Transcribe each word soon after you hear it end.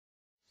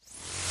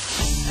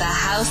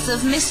House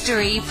of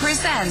Mystery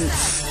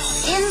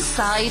presents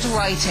Inside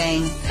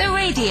Writing, the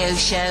radio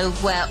show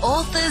where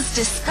authors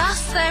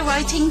discuss their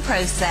writing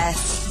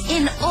process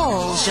in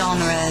all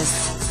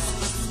genres.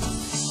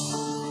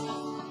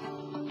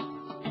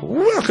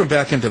 Welcome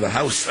back into the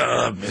House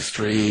of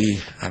Mystery.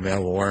 I'm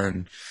Al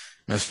Warren,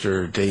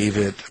 Mr.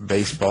 David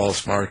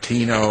Baseballs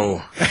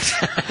Martino.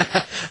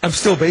 I'm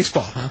still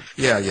baseball, huh?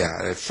 Yeah.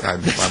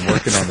 I'm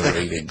working on the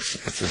ratings.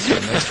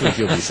 Next week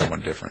you'll be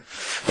someone different.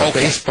 But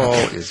baseball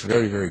is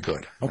very, very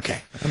good. Okay.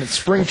 I'm in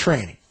spring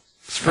training.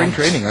 Spring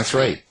training, that's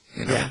right.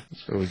 You know, yeah.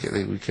 So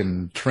we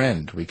can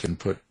trend. We can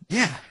put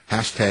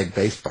hashtag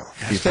baseball.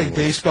 Hashtag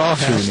baseball,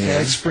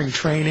 hashtag spring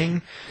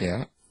training.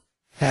 Yeah.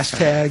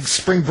 Hashtag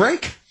spring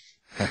break.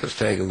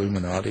 Hashtag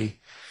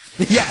Illuminati.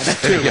 Yeah, that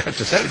too.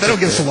 That'll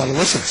get us a lot of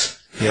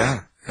listens.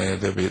 Yeah.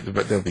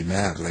 They'll be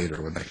mad later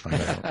when they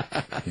find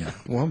out. Yeah.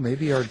 Well,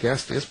 maybe our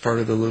guest is part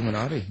of the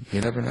Illuminati.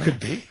 You never know. Could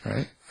be.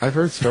 Right? I've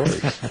heard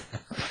stories.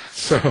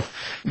 So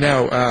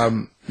now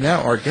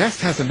our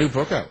guest has a new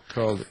book out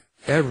called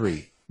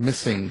Every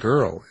Missing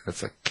Girl.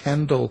 It's a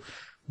Kendall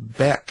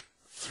Beck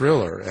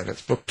thriller, and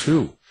it's book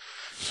 2.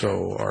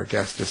 So our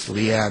guest is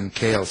Leanne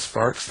Kale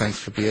Sparks. Thanks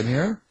for being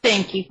here.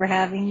 Thank you for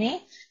having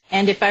me.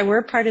 And if I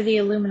were part of the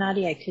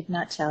Illuminati, I could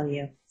not tell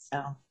you.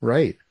 So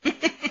right.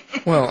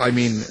 Well,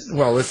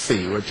 let's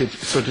see.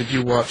 Did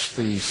you watch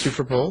the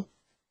Super Bowl?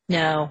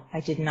 No, I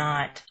did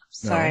not.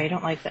 Sorry, No. I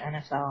don't like the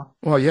NFL.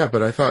 Well, yeah,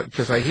 but I thought,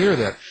 because I hear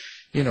that,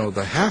 the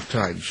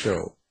halftime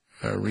show,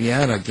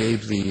 Rihanna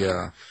gave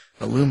the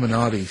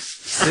Illuminati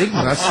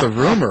signal. That's the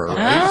rumor,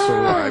 right? Oh. So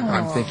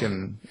I'm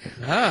thinking.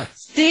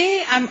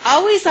 See, I'm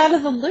always out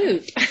of the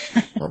loop.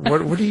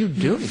 What are you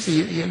doing?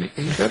 See, you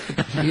got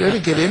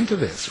to get into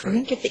this, I right?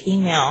 didn't get the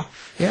email.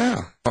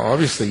 Yeah.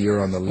 Obviously,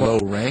 you're on the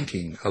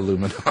low-ranking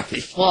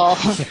Illuminati. Well,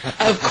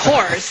 of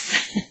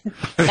course.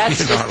 That's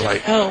You're just not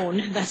like-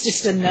 known. That's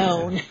just a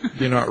known.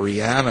 You're not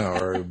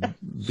Rihanna or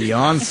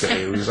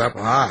Beyonce, who's up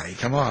high.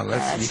 Come on, you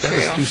got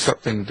to do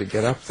something to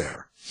get up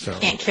there. So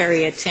Can't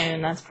carry a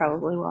tune. That's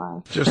probably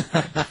why. just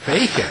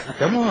fake it.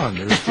 Come on,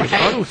 there's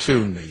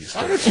auto-tune these days.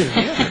 Auto-tune,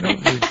 yeah.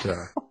 Don't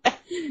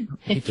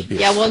need to be.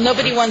 Yeah, well,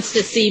 nobody wants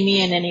to see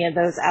me in any of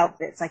those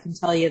outfits. I can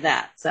tell you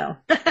that. So.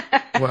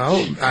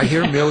 Well, I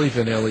hear Milli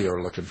Vanilli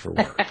are looking for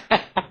work.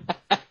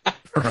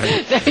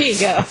 Right. There you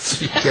go.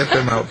 So you get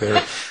them out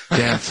there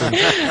dancing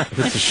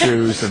with the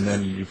shoes, and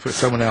then you put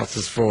someone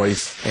else's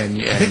voice. I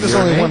think there's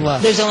only one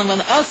left. There's only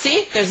one. Oh,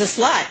 see, there's a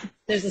slot.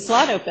 There's a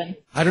slot open.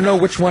 I don't know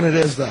which one it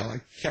is, though.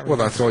 I can't Well,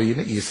 that's all you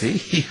need. You see,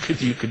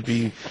 you could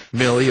be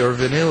Millie or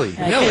Vanilli.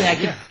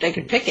 I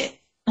could pick it.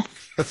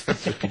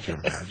 Could you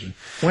imagine?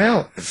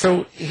 Well,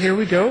 so here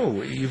we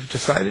go. You've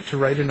decided to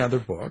write another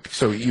book.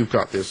 So you've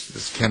got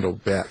this Kendall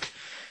Beck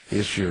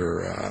is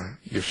your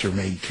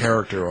main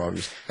character,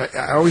 obviously.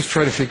 I always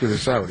try to figure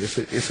this out. Is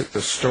it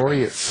the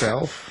story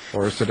itself,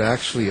 or is it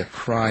actually a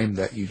crime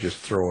that you just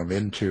throw him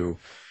into?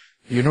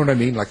 You know what I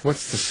mean? Like,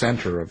 what's the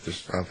center of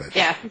it?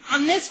 Yeah.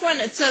 On this one,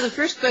 so the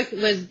first book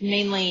was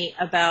mainly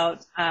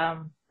about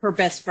her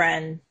best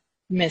friend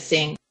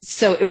missing.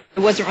 So it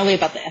wasn't really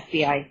about the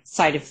FBI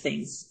side of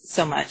things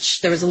so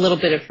much. There was a little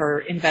bit of her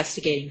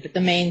investigating, but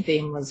the main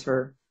theme was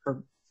her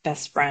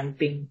best friend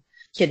being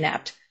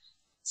kidnapped.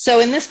 So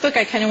in this book,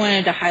 I kind of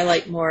wanted to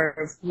highlight more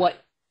of what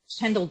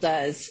Kendall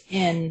does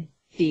in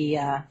the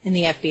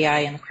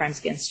FBI and the Crimes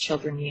Against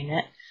Children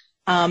unit.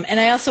 And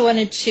I also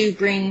wanted to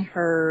bring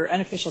her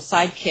unofficial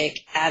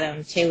sidekick,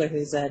 Adam Taylor,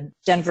 who's a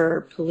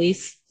Denver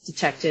police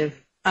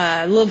detective,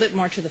 a little bit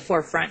more to the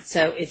forefront.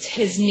 So it's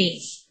his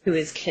niece who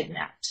is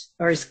kidnapped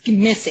or is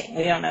missing.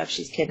 We don't know if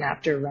she's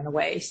kidnapped or run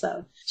away.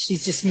 So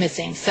she's just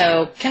missing.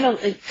 So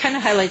it kind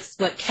of highlights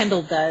what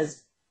Kendall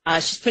does.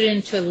 She's put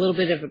into a little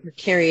bit of a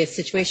precarious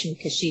situation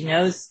because she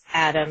knows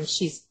Adam.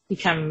 She's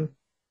become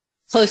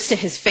close to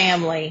his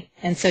family.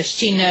 And so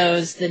she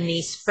knows the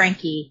niece,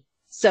 Frankie.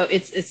 So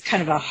it's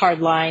kind of a hard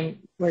line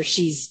where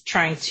she's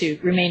trying to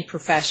remain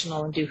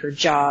professional and do her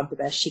job the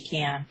best she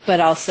can.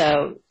 But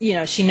also,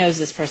 she knows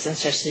this person,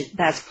 so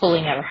that's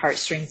pulling at her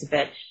heartstrings a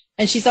bit.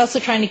 And she's also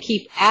trying to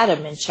keep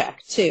Adam in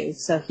check, too.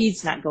 So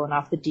he's not going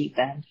off the deep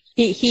end.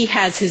 He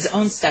has his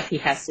own stuff he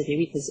has to do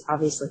because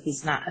obviously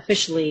he's not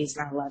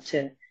allowed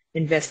to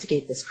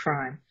investigate this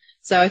crime.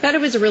 So I thought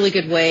it was a really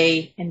good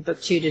way in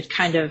book 2 to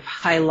kind of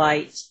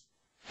highlight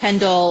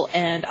Kendall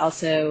and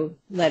also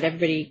let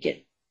everybody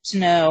get to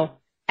know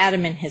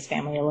Adam and his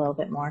family a little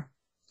bit more.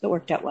 So it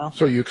worked out well.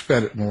 So you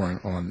expanded more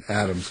on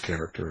Adam's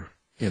character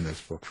in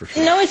this book, for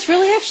sure. No, it's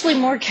really actually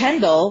more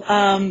Kendall.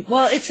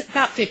 Well, it's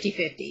about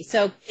 50-50.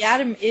 So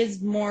Adam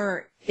is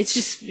more, it's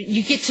just,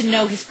 you get to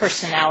know his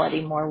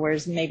personality more,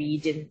 whereas maybe you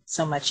didn't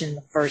so much in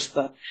the first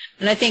book.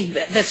 And I think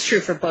that's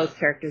true for both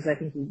characters. I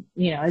think,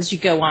 as you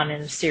go on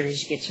in the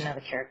series, you get to know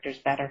the characters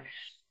better.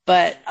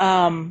 But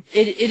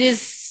it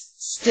is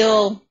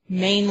still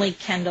mainly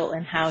Kendall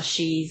and how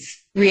she's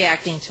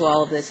reacting to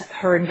all of this,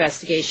 her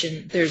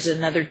investigation. There's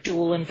another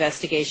dual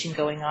investigation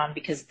going on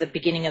because the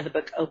beginning of the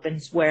book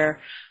opens where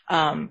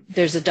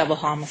there's a double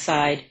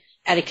homicide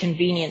at a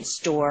convenience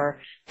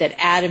store that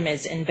Adam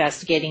is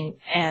investigating,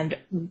 and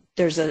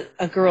there's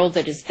a girl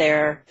that is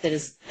there that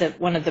is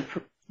one of the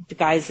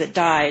guys that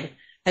died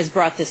has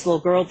brought this little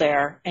girl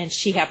there, and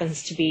she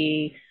happens to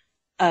be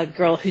a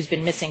girl who's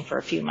been missing for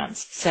a few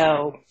months.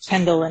 So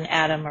Kendall and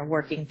Adam are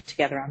working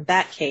together on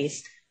that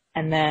case,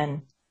 and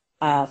then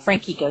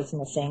Frankie goes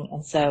missing,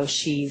 and so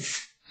she's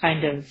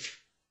kind of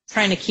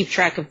trying to keep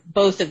track of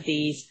both of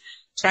these,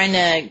 trying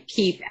to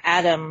keep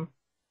Adam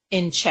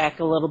in check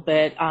a little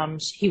bit.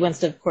 He wants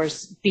to, of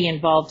course, be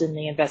involved in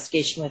the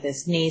investigation with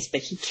his niece,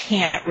 but he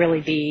can't really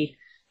be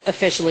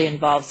officially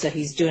involved, so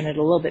he's doing it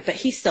a little bit. But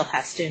he still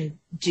has to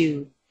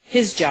do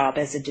his job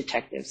as a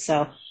detective.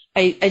 So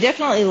I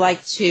definitely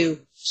like to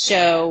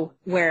show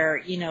where,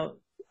 you know,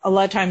 a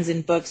lot of times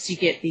in books you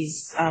get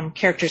these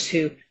characters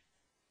who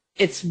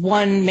it's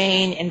one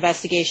main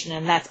investigation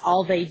and that's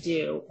all they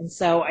do. And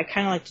so I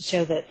kind of like to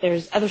show that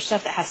there's other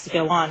stuff that has to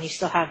go on. You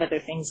still have other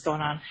things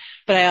going on,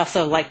 but I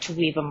also like to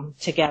weave them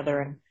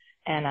together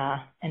and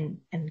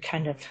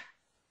kind of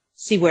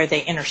see where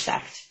they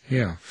intersect.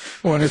 Yeah.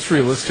 Well, and it's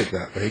realistic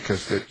that way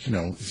because, you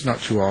know, it's not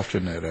too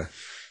often that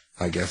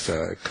I guess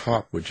a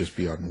cop would just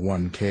be on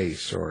one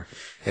case or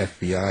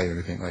FBI or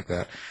anything like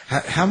that.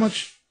 How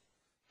much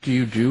do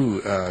you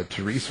do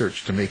to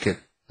research to make it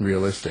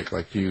realistic?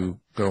 Like, do you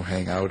go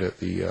hang out at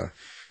the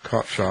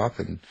cop shop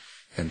and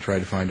try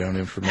to find out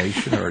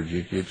information, or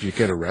do you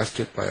get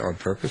arrested on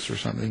purpose or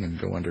something and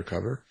go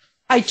undercover?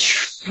 I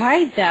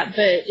tried that,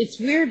 but it's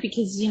weird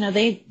because, you know,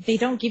 they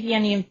don't give you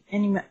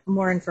any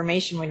more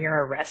information when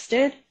you're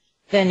arrested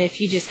than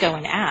if you just go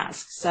and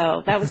ask.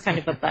 So that was kind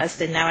of a bust,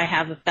 and now I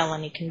have a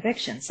felony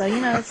conviction. So, you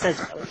know, it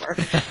doesn't really work.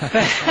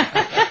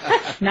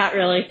 But, not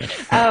really.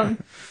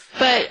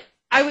 But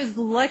I was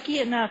lucky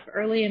enough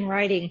early in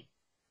writing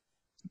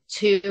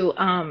to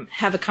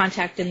have a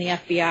contact in the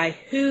FBI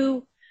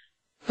who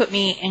put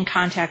me in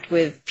contact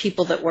with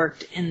people that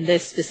worked in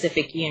this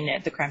specific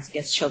unit, the Crimes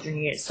Against Children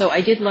unit. So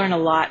I did learn a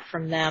lot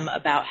from them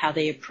about how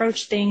they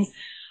approach things.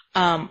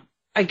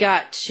 I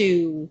got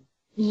to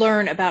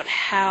learn about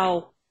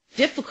how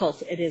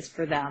difficult it is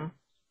for them,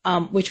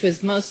 which was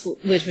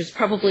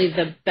probably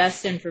the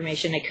best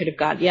information I could have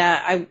got.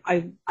 Yeah,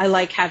 I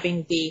like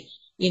having the,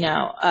 you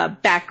know,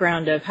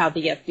 background of how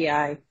the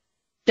FBI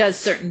does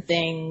certain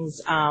things,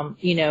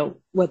 you know,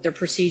 what their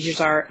procedures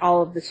are,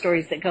 all of the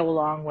stories that go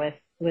along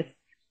with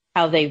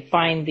how they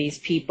find these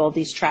people,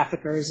 these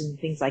traffickers and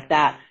things like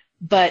that.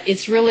 But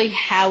it's really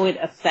how it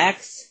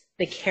affects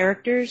the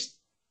characters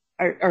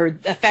or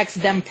affects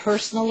them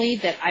personally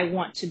that I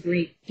want to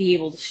be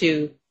able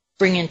to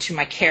bring into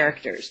my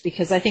characters,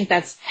 because I think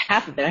that's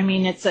half of it. I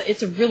mean, it's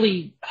a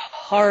really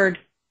hard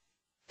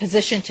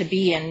position to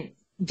be in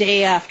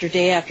day after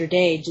day after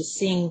day, just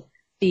seeing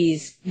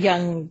these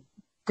young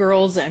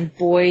girls and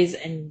boys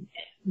and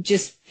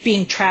just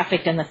being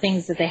trafficked and the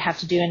things that they have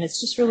to do. And it's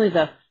just really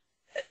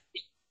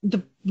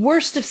the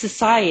worst of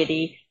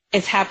society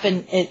has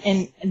happened,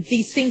 and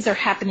these things are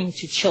happening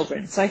to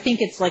children. So I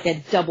think it's like a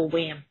double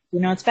wham. You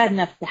know, it's bad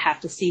enough to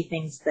have to see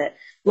things that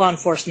law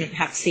enforcement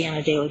have to see on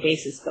a daily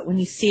basis, but when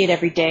you see it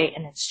every day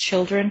and it's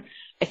children,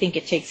 I think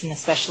it takes an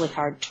especially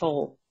hard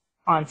toll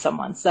on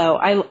someone. So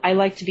I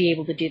like to be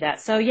able to do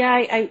that. So yeah,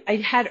 I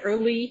had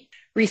early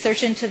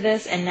research into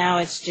this, and now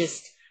it's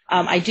just,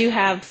 I do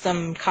have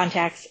some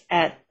contacts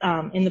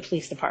in the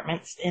police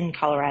departments in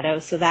Colorado,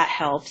 so that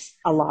helps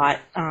a lot.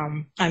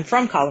 I'm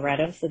from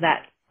Colorado, so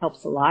that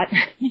helps a lot.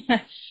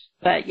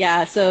 But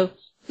yeah, so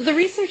the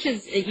research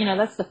is, you know,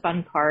 that's the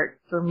fun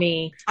part for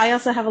me. I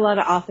also have a lot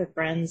of author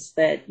friends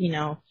that, you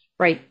know,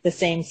 write the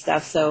same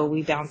stuff, so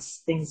we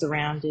bounce things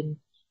around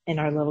in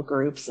our little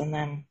groups. And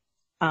then,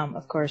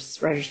 of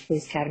course, Writers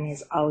Police Academy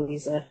is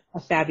always a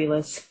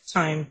fabulous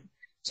time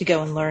to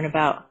go and learn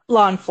about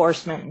law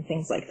enforcement and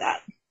things like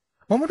that.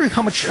 I'm wondering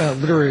how much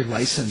literary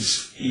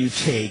license you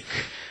take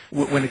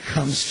when it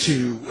comes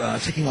to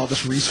taking all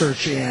this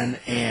research in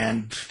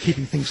and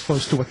keeping things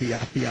close to what the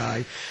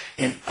FBI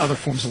and other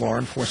forms of law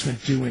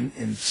enforcement do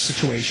in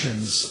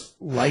situations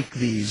like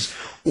these,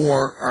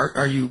 or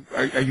are you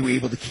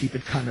able to keep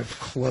it kind of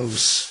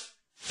close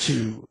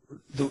to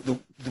the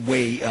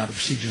way the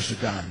procedures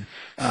are done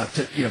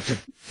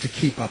to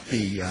keep up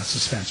the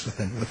suspense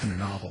within a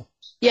novel?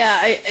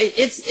 Yeah,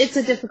 it's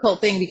a difficult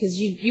thing because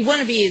you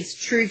want to be as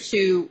true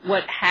to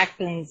what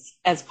happens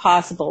as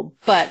possible.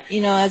 But,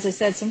 you know, as I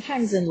said,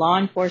 sometimes in law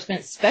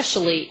enforcement,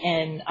 especially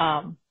in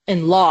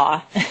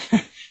law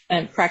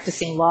and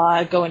practicing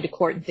law, going to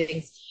court and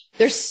things,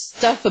 there's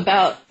stuff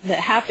that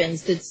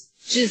happens that's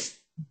just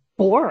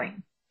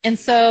boring. And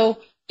so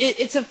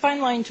it's a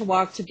fine line to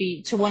walk to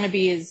want to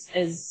be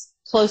as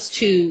close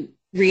to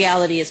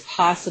reality as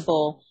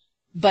possible,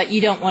 but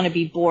you don't want to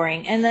be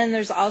boring. And then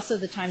there's also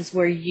the times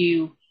where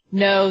you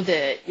know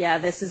that, yeah,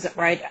 this isn't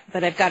right,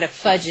 but I've got to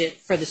fudge it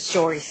for the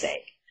story's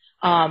sake.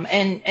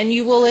 And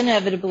you will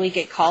inevitably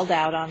get called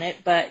out on it,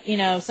 but, you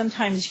know,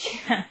 sometimes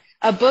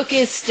a book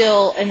is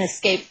still an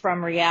escape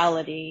from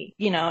reality.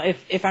 You know,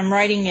 if I'm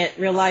writing it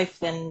real life,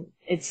 then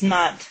it's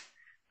not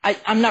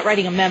I'm not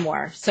writing a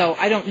memoir, so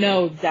I don't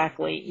know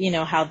exactly,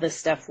 how this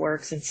stuff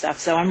works and stuff.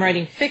 So I'm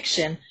writing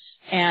fiction,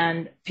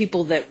 and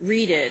people that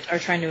read it are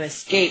trying to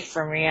escape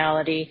from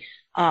reality,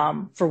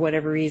 for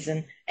whatever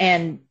reason.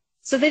 And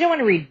so they don't want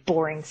to read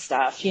boring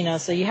stuff,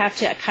 so you have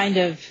to kind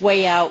of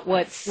weigh out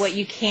what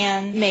you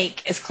can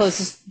make as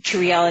close to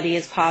reality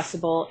as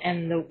possible,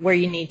 and where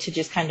you need to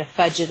just kind of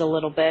fudge it a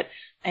little bit.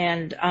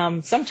 And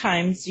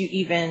sometimes you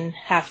even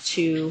have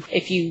to,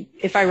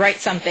 if I write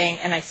something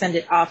and I send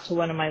it off to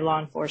one of my law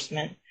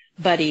enforcement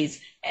buddies,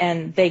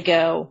 and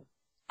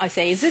I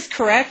say, is this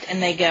correct?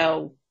 And they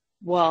go,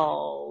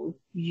 well,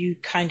 you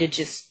kind of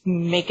just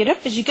make it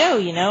up as you go,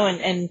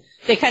 and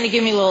they kind of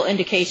give me little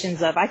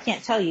indications of, I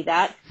can't tell you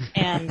that.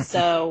 And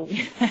so,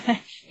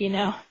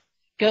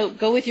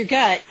 go with your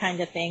gut kind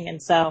of thing.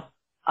 And so,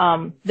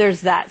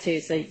 there's that too.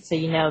 So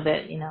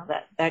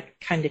that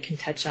kind of can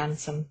touch on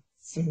some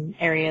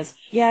areas.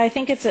 Yeah, I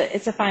think it's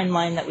a fine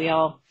line that we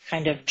all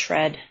kind of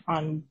tread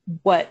on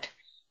what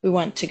we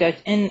want to go.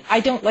 And I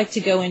don't like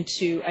to go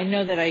into, I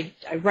know that I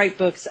write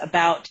books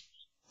about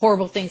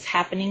horrible things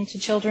happening to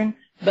children,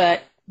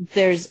 but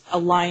there's a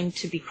line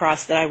to be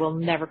crossed that I will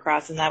never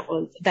cross, and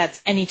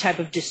that's any type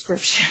of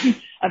description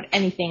of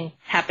anything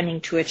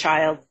happening to a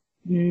child.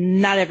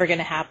 Not ever going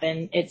to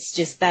happen. It's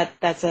just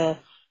that's a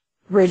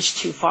bridge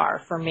too far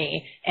for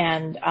me,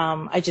 and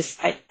I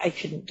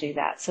couldn't do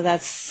that. So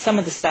that's some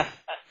of the stuff,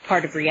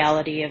 part of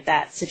reality of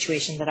that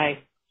situation that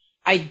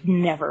I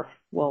never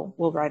will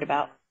write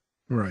about.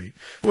 Right.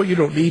 Well, you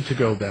don't need to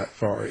go that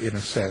far, in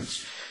a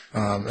sense.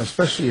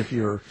 Especially if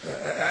you're,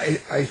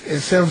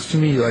 it sounds to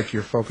me like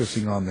you're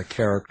focusing on the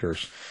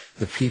characters,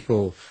 the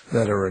people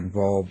that are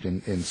involved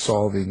in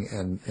solving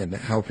and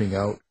helping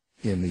out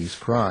in these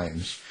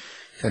crimes,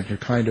 and you're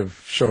kind of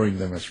showing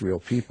them as real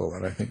people.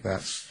 And I think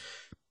that's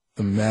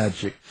the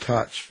magic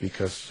touch,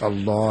 because a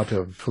lot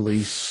of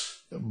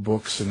police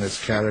books in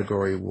this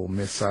category will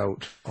miss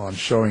out on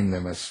showing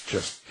them as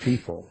just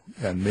people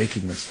and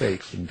making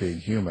mistakes and being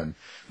human.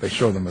 They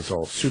show them as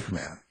all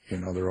Superman.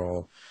 They're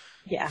all,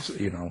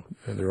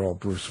 they're all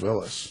Bruce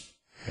Willis,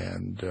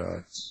 and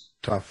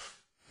tough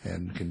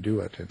and can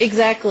do it.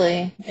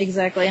 Exactly.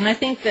 And I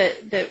think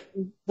that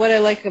what I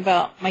like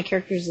about my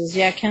characters is,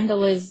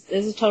 Kendall is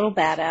a total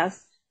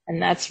badass, and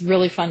that's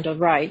really fun to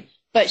write.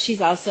 But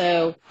she's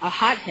also a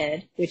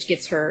hothead, which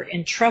gets her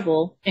in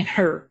trouble in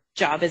her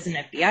job as an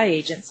FBI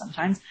agent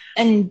sometimes.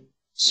 And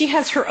she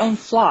has her own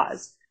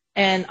flaws,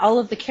 and all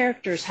of the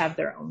characters have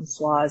their own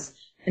flaws.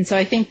 And so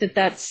I think that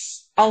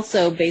that's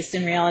also based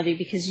in reality,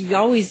 because you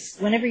always,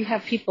 whenever you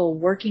have people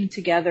working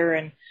together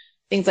and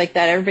things like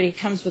that, everybody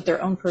comes with their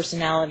own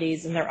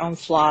personalities and their own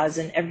flaws,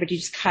 and everybody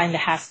just kind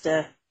of has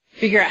to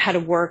figure out how to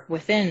work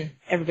within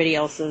everybody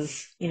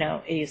else's,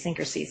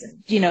 idiosyncrasies,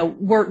 and,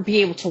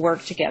 be able to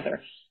work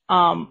together.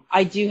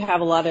 I do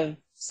have a lot of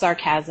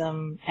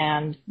sarcasm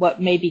and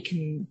what may be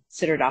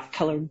considered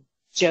off-color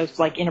jokes,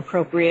 like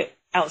inappropriate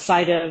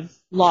outside of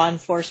law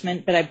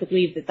enforcement, but I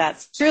believe that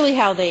that's really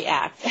how they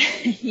act,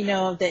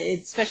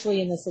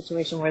 especially in this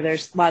situation where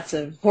there's lots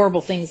of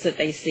horrible things that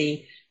they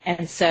see.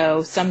 And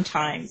so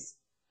sometimes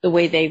the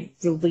way they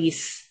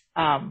release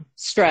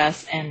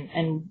stress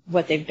and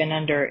what they've been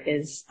under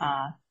is,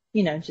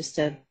 just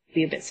to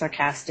be a bit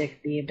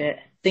sarcastic, be a bit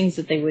things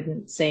that they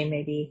wouldn't say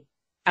maybe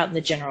out in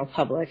the general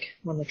public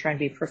when they're trying to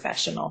be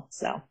professional.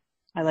 So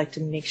I like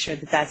to make sure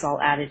that that's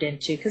all added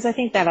into, because I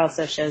think that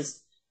also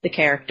shows the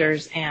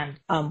characters and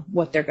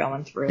what they're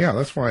going through. Yeah,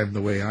 that's why I'm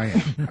the way I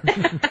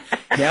am.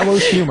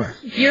 Gallows humor.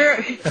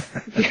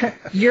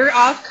 You're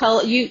off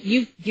color.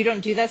 You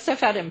don't do that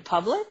stuff out in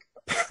public?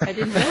 I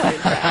didn't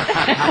realize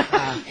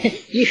that.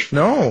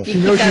 No, he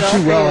knows you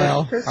too well,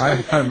 Al.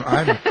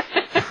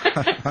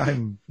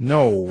 I'm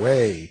no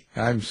way.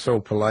 I'm so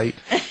polite,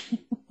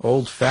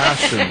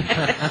 old-fashioned,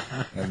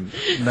 and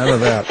none of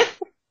that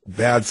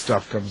bad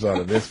stuff comes out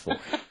of this book.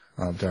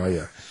 I'll tell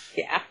you.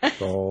 Yeah.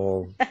 It's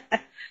all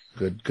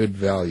good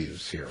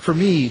values here. For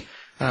me,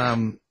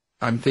 I'm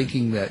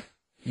thinking that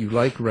you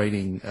like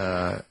writing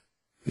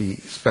the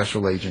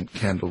special agent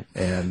Kendall,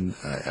 and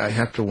I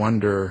have to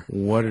wonder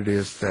what it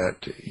is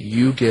that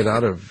you get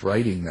out of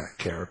writing that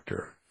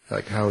character.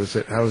 Like, how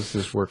does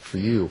this work for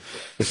you?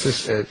 Is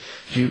this,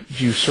 do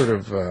you sort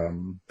of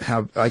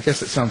have, I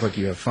guess it sounds like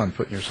you have fun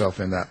putting yourself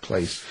in that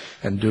place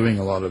and doing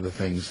a lot of the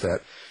things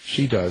that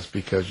she does,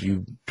 because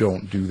you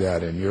don't do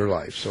that in your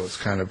life. So it's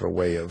kind of a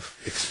way of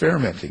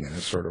experimenting in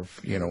a sort of,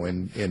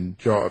 in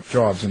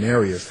jobs and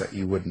areas that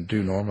you wouldn't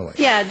do normally.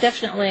 Yeah,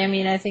 definitely. I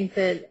mean, I think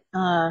that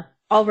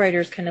all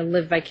writers kind of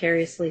live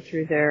vicariously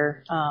through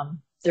their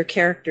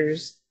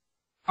characters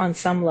on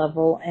some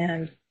level.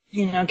 And,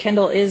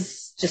 Kendall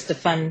is just a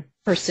fun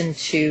person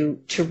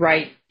to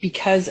write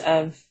because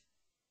of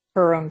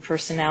her own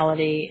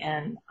personality.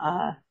 And,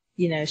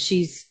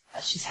 she's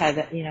had,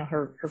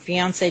 her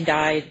fiance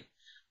died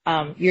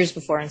years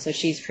before. And so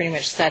she's pretty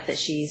much set that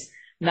she's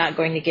not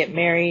going to get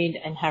married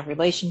and have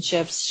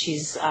relationships.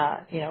 She's,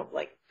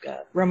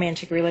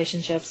 romantic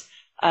relationships.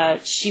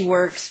 She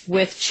works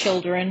with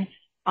children.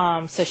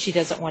 So she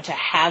doesn't want to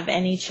have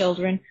any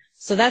children.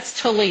 So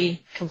that's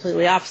totally,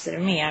 completely opposite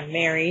of me. I'm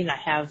married and I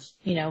have,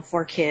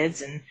 4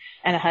 kids and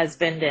a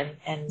husband.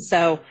 And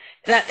so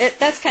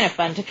that's kind of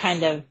fun to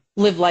kind of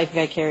live life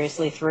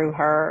vicariously through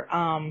her.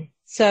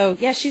 So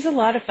yeah, she's a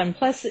lot of fun.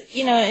 Plus,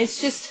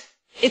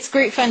 it's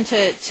great fun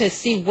to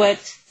see what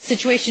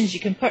situations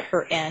you can put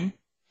her in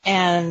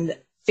and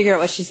figure out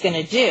what she's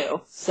going to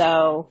do.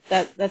 So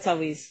that's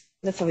always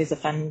a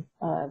fun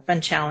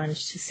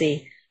challenge to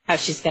see how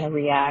she's going to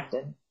react.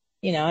 And,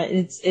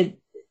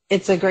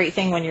 it's a great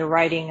thing when you're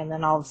writing and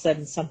then all of a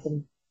sudden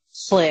something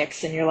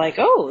clicks and you're like,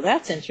 oh,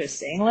 that's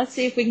interesting. Let's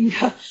see if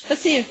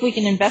we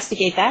can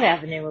investigate that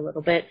avenue a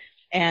little bit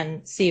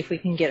and see if we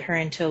can get her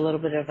into a little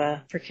bit of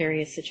a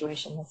precarious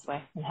situation this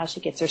way and how she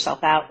gets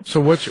herself out. So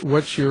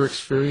what's your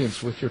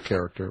experience with your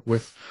character,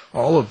 with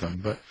all of them,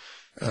 but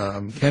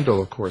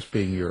Kendall, of course,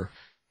 being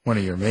one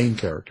of your main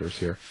characters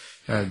here?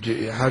 How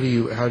do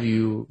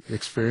you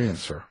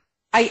experience her?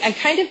 I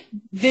kind of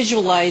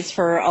visualize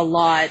her a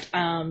lot,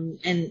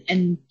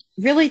 and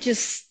really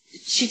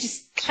she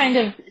just kind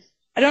of,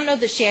 I don't know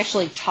that she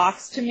actually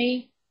talks to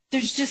me.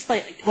 There's just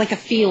like a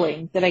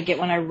feeling that I get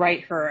when I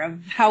write her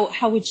of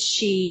how would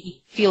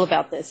she feel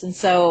about this. And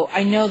so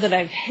I know that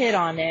I've hit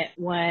on it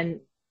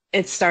when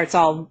it starts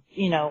all,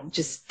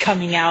 just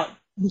coming out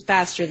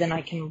faster than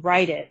I can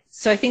write it.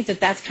 So I think that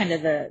that's kind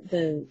of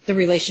the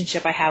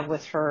relationship I have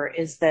with her,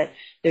 is that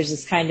there's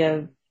this kind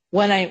of,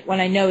 when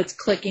I know it's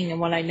clicking and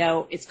when I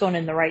know it's going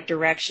in the right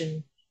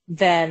direction,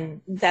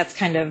 then that's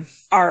kind of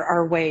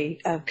our way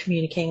of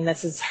communicating.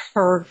 This is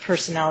her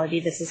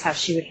personality. This is how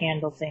she would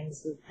handle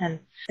things and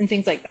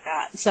things like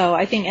that. So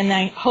I think, and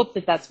I hope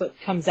that that's what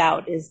comes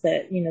out, is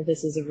that,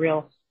 this is a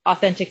real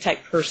authentic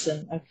type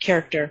person, a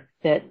character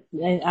that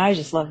I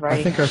just love writing.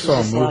 I think I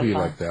saw a movie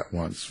like that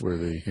once where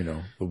the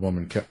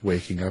woman kept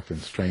waking up in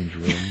strange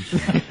rooms,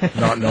 and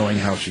not knowing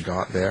how she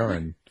got there,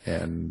 and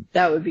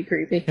that would be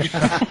creepy.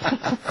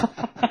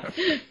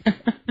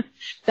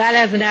 That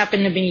hasn't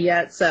happened to me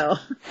yet, so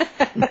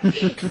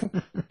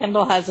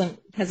Kendall hasn't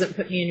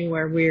put me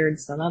anywhere weird,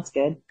 so that's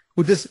good.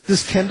 Well,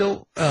 this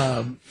Kendall,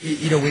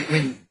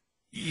 when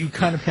you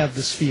kind of have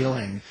this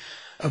feeling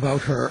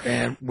about her,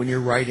 and when you're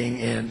writing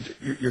and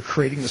you're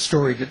creating the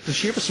story, does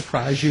she ever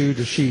surprise you?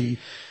 Does she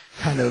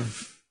kind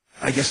of,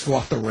 I guess, go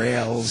off the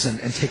rails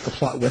and take the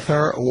plot with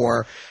her,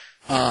 or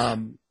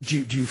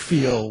do you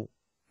feel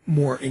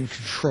more in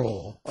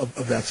control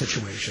of that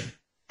situation?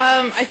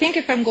 I think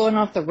if I'm going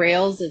off the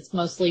rails, it's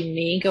mostly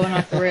me going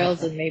off the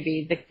rails, and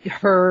maybe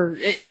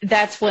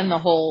that's when the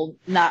whole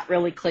not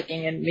really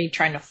clicking and me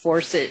trying to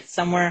force it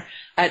somewhere.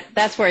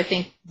 That's where I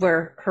think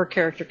where her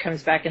character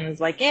comes back and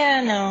is like,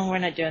 yeah, no, we're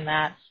not doing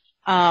that.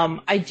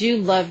 I do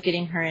love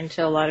getting her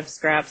into a lot of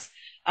scraps.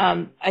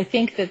 I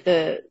think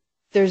that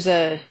there's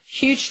a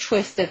huge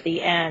twist at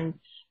the end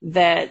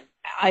that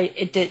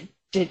it did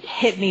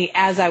hit me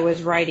as I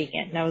was writing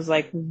it. And I was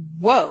like,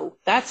 whoa,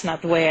 that's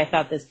not the way I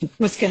thought this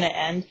was going to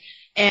end.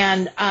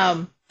 And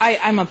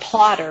I'm a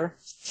plotter,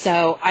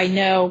 so I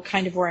know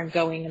kind of where I'm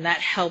going, and that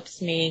helps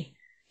me,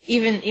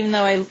 even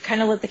though I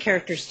kind of let the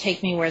characters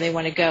take me where they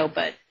want to go.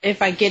 But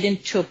if I get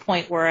into a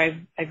point where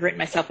I've written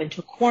myself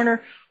into a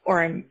corner,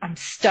 or I'm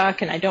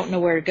stuck and I don't know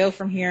where to go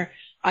from here,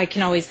 I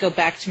can always go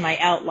back to my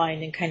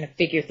outline and kind of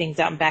figure things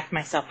out and back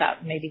myself out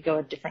and maybe go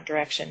a different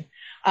direction.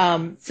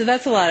 So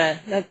that's a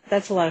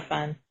lot of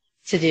fun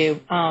to do.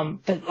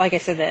 But like I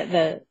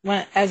said,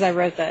 as I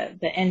wrote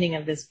the ending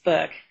of this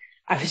book,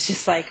 I was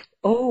just like,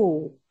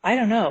 oh, I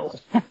don't know.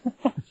 I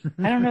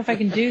don't know if I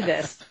can do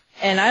this.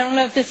 And I don't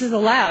know if this is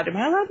allowed. Am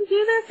I allowed to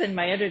do this? And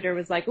my editor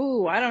was like,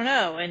 ooh, I don't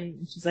know.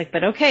 And she's like,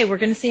 but okay, we're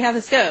going to see how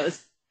this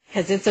goes.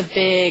 Because it's a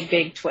big,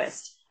 big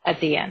twist at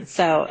the end.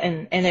 So,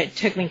 and it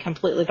took me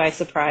completely by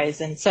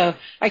surprise. And so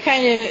I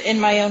kind of,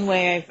 in my own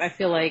way, I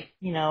feel like,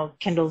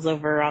 Kendall's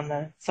over on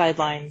the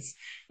sidelines,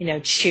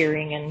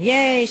 cheering and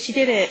yay, she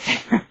did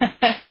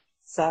it.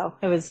 So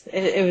it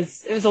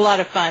was a lot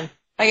of fun.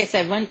 Like I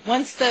said,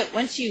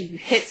 once you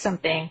hit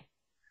something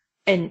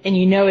and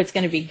it's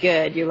going to be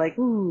good, you're like,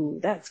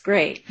 ooh, that's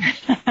great.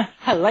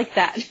 I like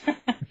that.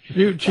 Do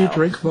you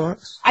drink a lot?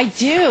 I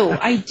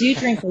do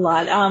drink a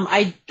lot.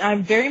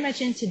 I'm very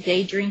much into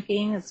day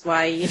drinking. That's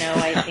why,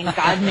 I think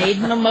God made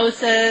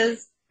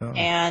mimosas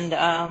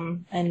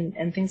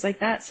and things like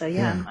that. So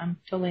yeah. I'm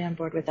totally on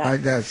board with that. I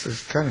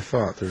kind of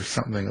thought there's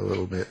something a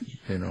little bit,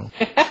 a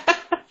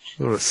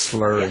little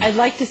slurry. Yeah, I'd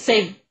like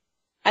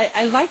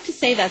to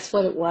say that's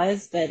what it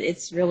was, but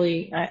it's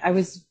really, I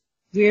was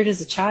weird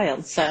as a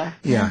child, so.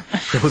 Yeah,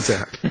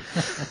 Prozac.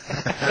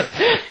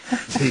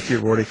 Take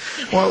your warning.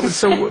 Well,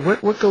 so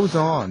what goes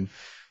on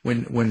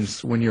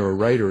when you're a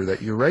writer,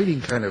 that you're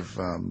writing kind of,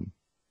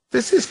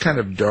 this is kind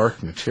of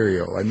dark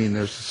material. I mean,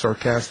 there's a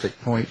sarcastic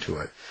point to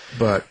it,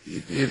 but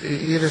it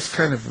is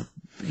kind of,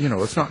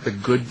 it's not the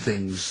good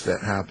things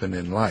that happen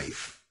in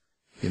life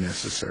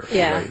necessarily,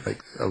 right?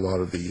 Like a lot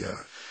of the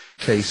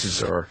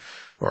cases are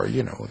or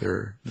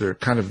they're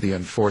kind of the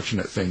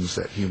unfortunate things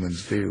that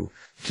humans do.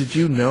 Did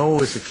you know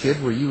as a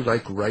kid, were you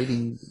like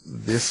writing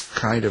this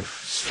kind of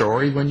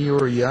story when you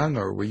were young,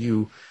 or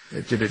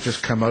did it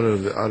just come out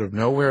of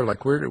nowhere?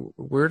 Like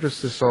where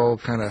does this all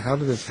how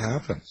did this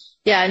happen?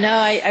 Yeah, no,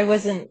 I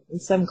wasn't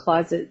some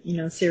closet,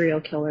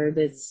 serial killer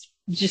that's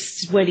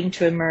just waiting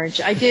to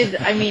emerge. I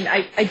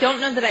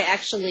don't know that I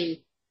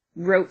actually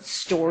wrote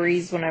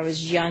stories when I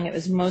was young. It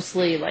was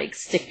mostly like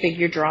stick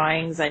figure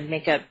drawings. I'd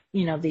make up,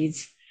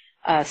 these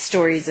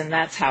stories, and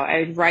that's how I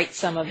would write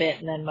some of it,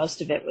 and then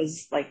most of it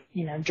was like,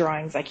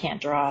 drawings I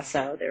can't draw,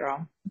 so they're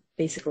all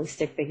basically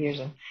stick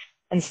figures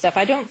and stuff.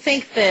 I don't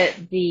think that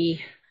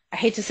I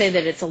hate to say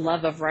that it's a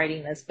love of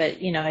writing this, but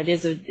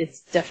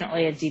it's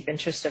definitely a deep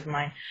interest of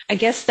mine. I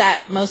guess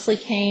that mostly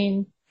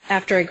came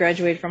after I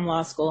graduated from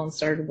law school and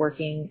started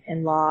working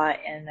in law,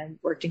 and I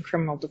worked in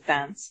criminal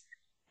defense.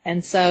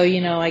 And so,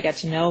 I got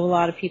to know a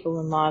lot of people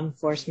in law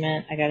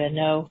enforcement. I got to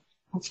know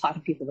a lot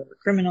of people that were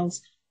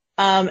criminals.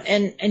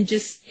 And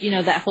just,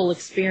 that whole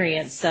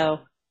experience. So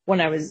when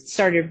I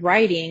started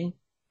writing,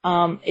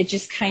 it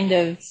just kind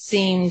of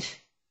seemed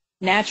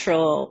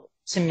natural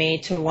to me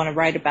to want to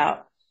write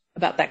about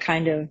that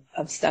kind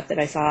of stuff that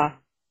I saw,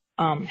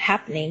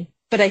 happening.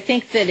 But I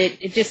think that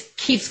it just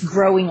keeps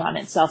growing on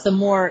itself. The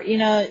more,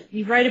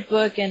 you write a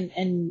book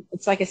and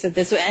it's like I said,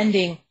 this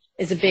ending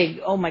is a big,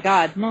 oh my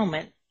God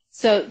moment.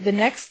 So the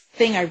next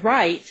thing I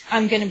write,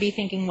 I'm going to be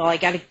thinking, well, I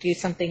got to do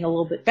something a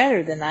little bit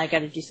better than that. I got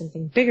to do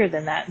something bigger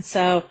than that. And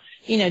so,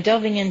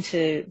 delving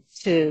into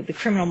the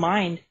criminal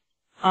mind,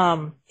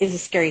 is a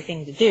scary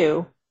thing to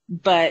do.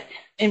 But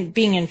in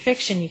being in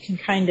fiction, you can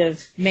kind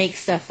of make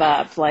stuff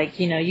up. Like,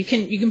 you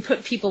can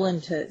put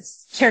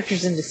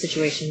characters into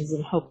situations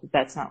and hope that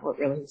that's not what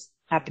really is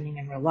happening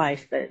in real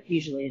life, but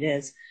usually it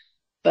is.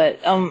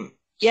 But,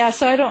 yeah,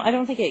 so I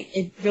don't think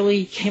it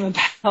really came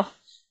about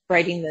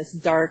writing this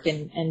dark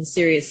and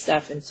serious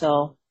stuff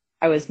until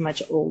I was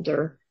much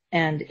older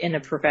and in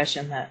a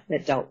profession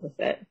that dealt with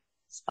it.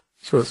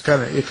 So it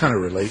kind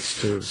of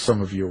relates to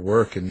some of your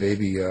work, and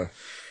maybe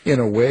in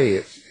a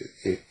way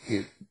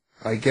it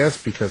I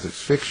guess because it's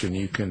fiction,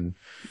 you can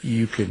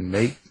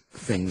make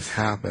things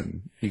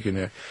happen. You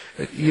can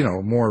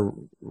more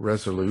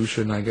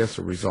resolution, I guess,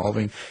 or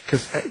resolving.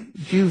 Because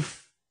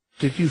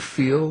did you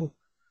feel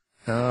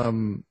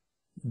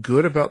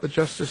good about the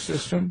justice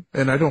system?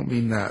 And I don't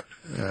mean that,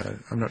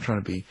 I'm not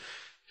trying to be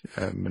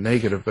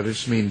negative, but it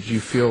just means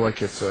you feel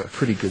like it's a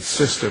pretty good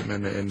system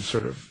and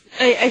sort of...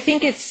 I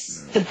think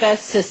it's the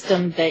best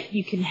system that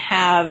you can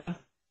have,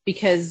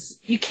 because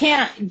you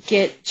can't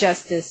get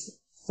justice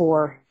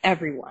for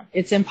everyone.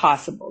 It's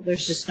impossible.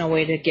 There's just no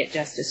way to get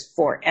justice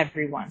for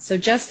everyone. So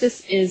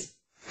justice is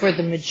for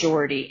the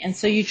majority. And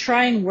so you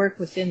try and work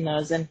within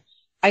those. And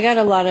I got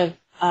a lot of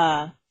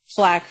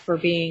flack for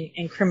being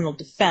in criminal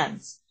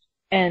defense.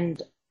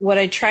 And what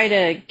I try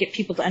to get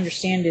people to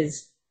understand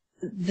is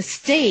the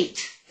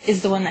state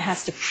is the one that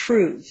has to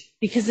prove,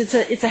 because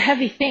it's a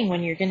heavy thing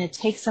when you're going to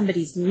take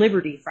somebody's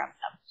liberty from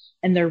them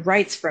and their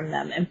rights from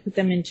them and put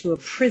them into a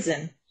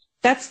prison.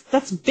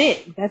 That's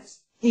big.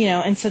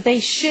 And so they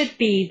should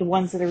be the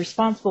ones that are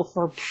responsible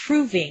for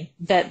proving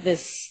that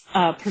this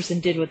person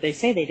did what they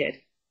say they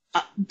did.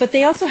 But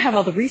they also have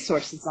all the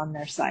resources on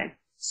their side.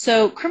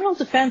 So criminal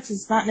defense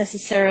is not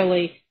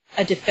necessarily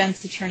a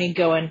defense attorney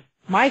going,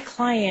 my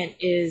client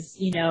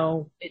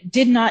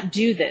did not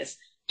do this.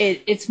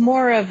 It's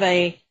more of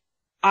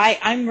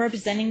I'm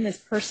representing this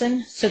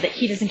person so that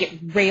he doesn't get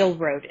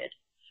railroaded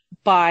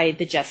by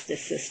the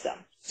justice system.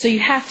 So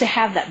you have to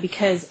have that,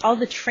 because all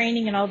the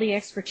training and all the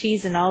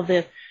expertise and all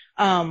the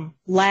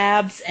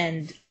labs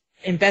and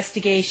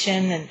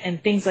investigation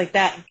and things like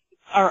that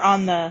are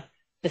on the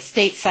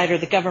state side or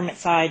the government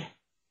side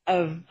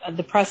of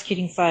the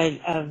prosecuting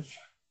side of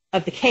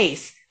the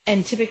case.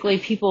 And typically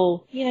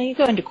people, you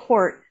go into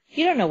court,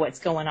 you don't know what's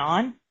going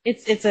on.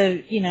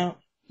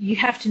 You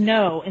have to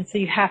know, and so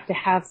you have to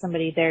have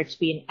somebody there to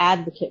be an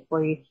advocate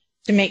for you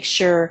to make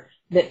sure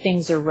that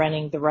things are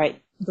running the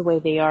way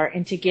they are,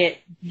 and to get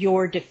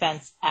your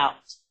defense out.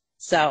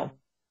 So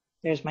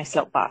there's my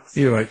soapbox.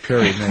 You're like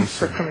Perry Mason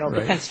for criminal right?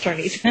 defense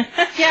attorneys.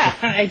 Yeah,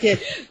 I did.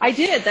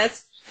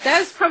 That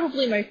was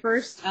probably my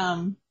first.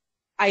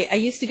 I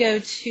used to go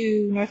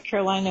to North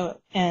Carolina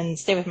and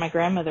stay with my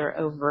grandmother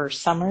over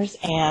summers,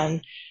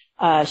 and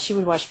she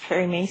would watch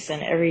Perry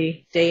Mason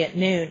every day at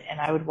noon, and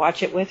I would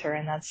watch it with her.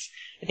 And I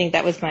think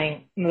that was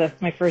my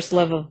first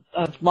love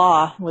of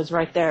law was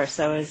right there.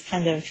 So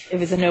it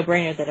was a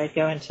no-brainer that I'd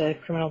go into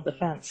criminal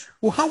defense.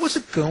 Well, how was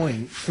it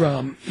going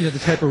from the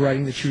type of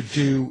writing that you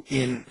do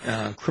in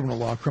criminal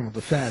law, criminal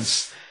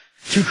defense,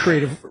 to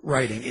creative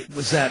writing?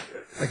 Was that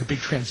like a big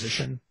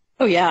transition?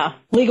 Oh yeah,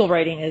 legal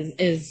writing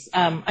is.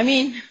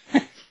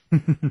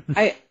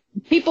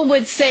 People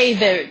would say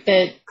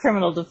that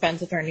criminal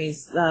defense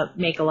attorneys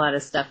make a lot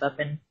of stuff up,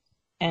 and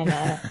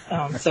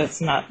so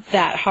it's not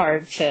that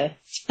hard to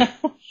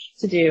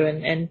do,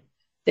 and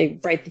they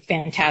write the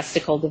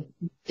fantastical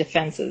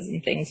defenses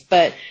and things.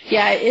 But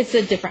yeah, it's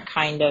a different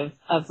kind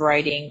of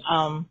writing.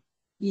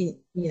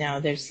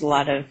 There's a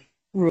lot of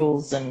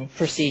rules and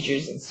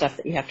procedures and stuff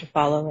that you have to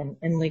follow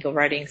in legal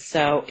writing.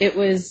 So it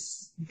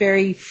was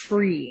very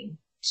free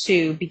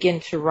to begin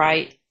to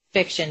write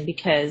fiction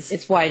because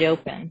it's wide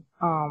open.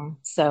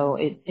 So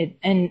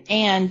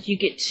and you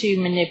get to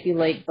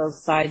manipulate both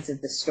sides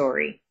of the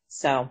story.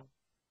 So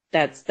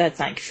that's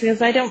nice,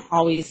 because I don't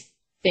always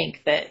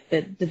think that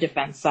the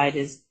defense side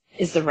is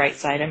the right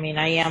side. I mean,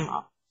 I am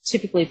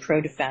typically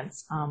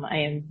pro-defense. I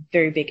am a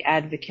very big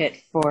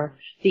advocate for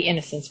the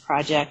Innocence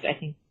Project. I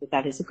think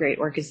that is a great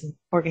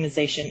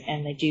organization,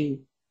 and they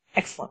do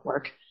excellent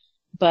work.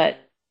 But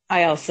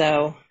I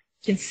also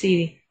can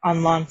see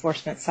on law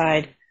enforcement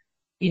side,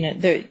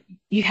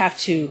 you have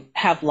to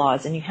have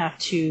laws, and you have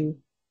to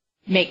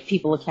make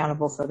people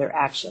accountable for their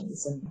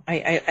actions. And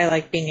I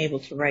like being able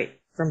to write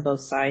from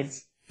both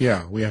sides.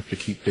 Yeah, we have to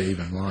keep Dave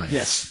in line.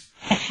 Yes,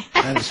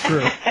 that is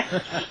true.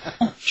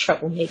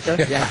 Troublemaker.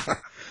 Yeah,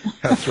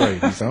 that's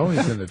right. He's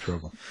always in the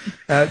trouble.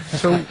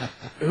 So,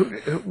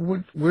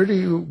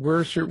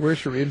 where's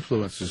your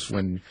influences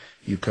when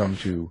you come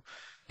to,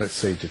 let's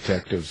say,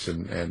 detectives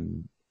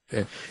and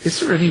is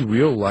there any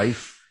real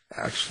life,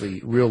 let's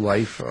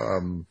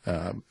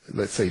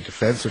say,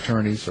 defense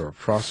attorneys or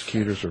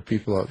prosecutors or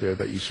people out there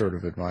that you sort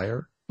of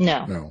admire?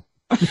 No. No.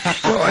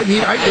 Well, I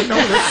mean, I didn't know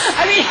this.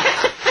 I mean.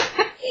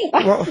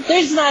 Well,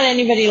 there's not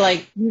anybody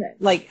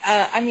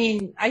I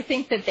mean, I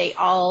think that they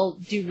all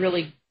do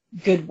really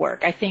good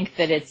work. I think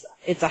that it's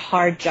a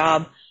hard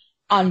job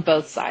on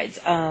both sides,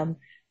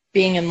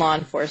 being in law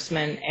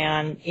enforcement,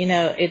 and,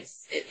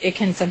 it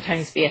can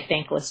sometimes be a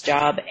thankless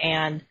job.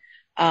 And,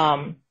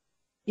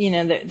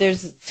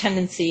 there's a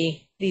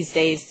tendency these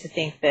days to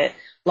think that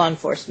law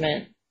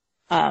enforcement,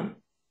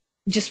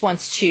 just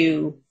wants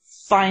to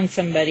find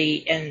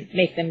somebody and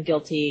make them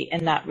guilty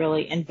and not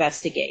really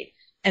investigate.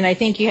 And I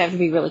think you have to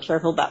be really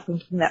careful about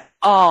thinking that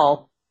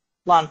all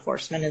law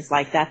enforcement is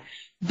like that.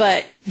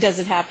 But does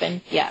it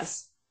happen?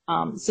 Yes.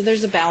 So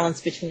there's a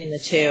balance between the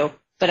two.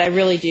 But I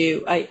really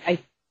do. I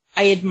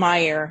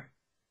admire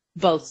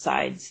both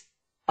sides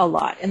a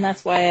lot. And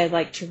that's why I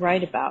like to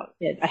write about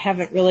it. I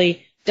haven't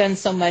really done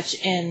so much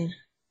in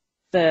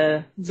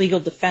the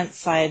legal defense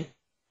side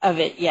of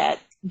it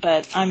yet.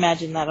 But I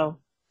imagine that'll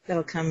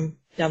come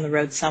down the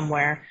road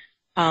somewhere.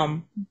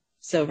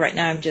 So right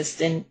now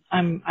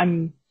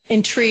I'm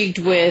intrigued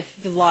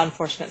with the law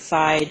enforcement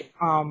side,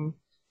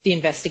 the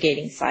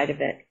investigating side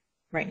of it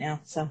right now.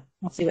 So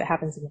we'll see what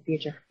happens in the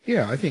future.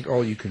 Yeah, I think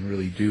all you can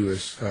really do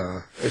is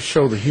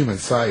show the human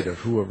side of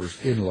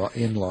whoever's in law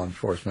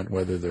enforcement,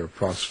 whether they're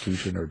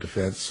prosecution or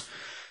defense,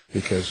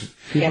 because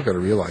people got to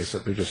realize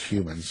that they're just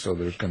humans. So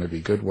there's going to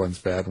be good ones,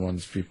 bad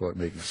ones, people that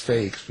make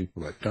mistakes,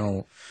 people that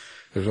don't.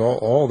 There's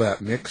all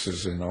that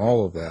mixes in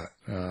all of that,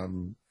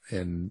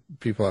 and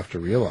people have to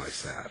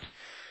realize that.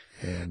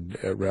 And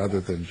rather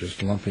than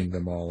just lumping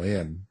them all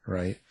in,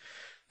 right?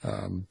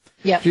 What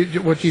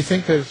do you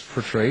think is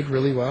portrayed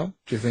really well?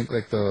 Do you think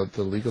like the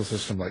legal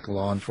system, like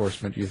law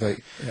enforcement? Do you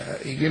think,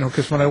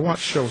 because when I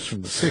watched shows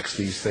from the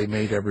 '60s, they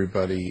made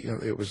everybody,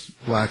 it was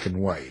black and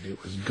white,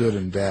 it was good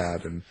and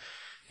bad, and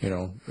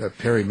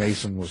Perry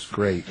Mason was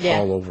great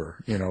all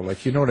over. You know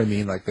what I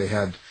mean? Like they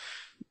had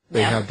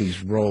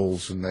these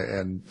roles,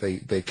 and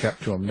they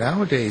kept to them.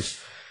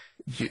 Nowadays,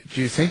 do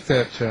you think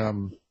that?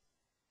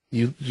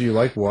 Do you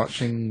like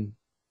watching,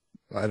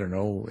 I don't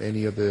know,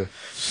 any of the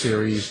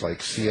series like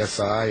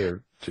CSI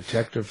or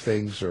detective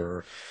things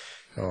or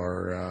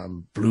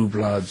Blue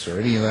Bloods or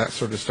any of that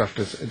sort of stuff?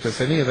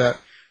 Does any of that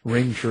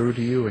ring true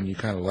to you, and you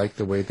kind of like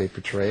the way they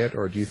portray it,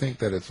 or do you think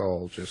that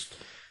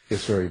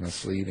it's very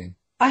misleading?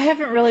 I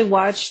haven't really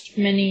watched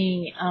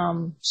many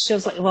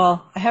shows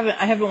I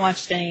haven't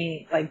watched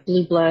any like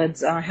Blue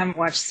Bloods. I haven't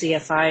watched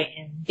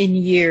CSI in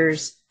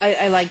years.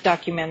 I like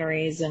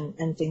documentaries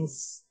and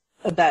things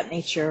of that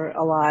nature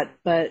a lot.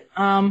 But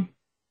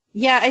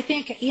I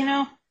think,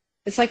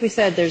 it's like we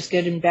said, there's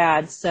good and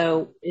bad.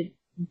 So it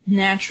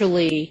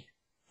naturally,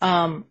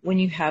 when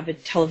you have a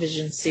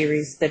television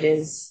series that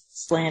is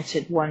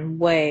slanted one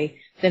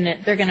way,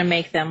 then they're going to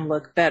make them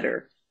look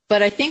better.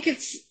 But I think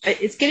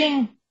it's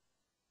getting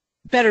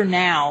better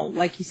now,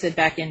 like you said,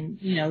 back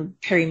in,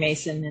 Perry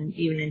Mason and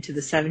even into the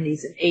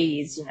 70s and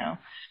 80s,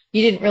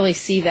 you didn't really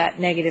see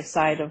that negative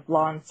side of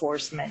law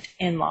enforcement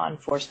in law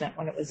enforcement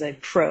when it was a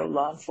pro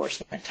law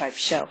enforcement type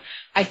show.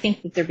 I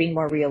think that they're being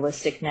more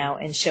realistic now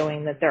in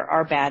showing that there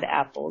are bad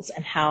apples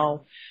and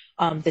how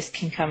this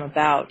can come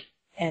about.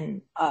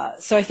 And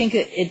so I think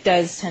it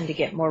does tend to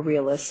get more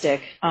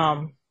realistic.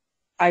 I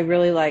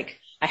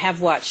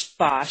have watched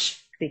Bosch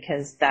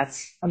because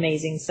that's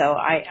amazing. So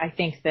I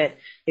think that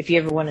if you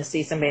ever want to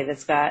see somebody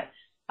that's got,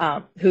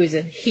 who's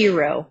a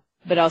hero,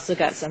 but also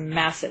got some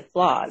massive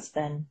flaws,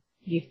 then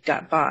you've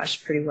got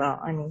Bosch pretty well.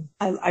 I mean,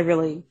 I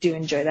really do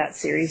enjoy that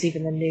series,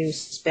 even the new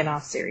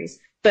spin-off series.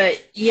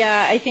 But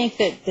yeah, I think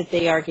that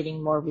they are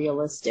getting more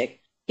realistic.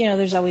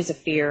 There's always a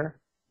fear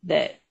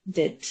that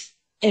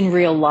in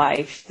real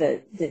life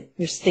that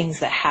there's things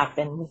that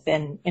happen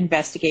within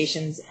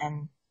investigations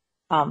and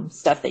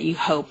stuff that you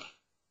hope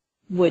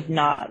would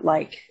not,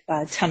 like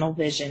tunnel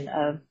vision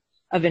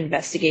of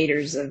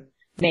investigators, of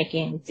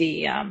making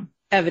the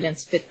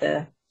evidence fit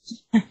the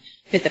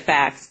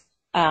facts,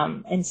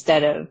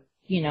 instead of,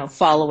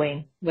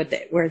 following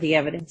where the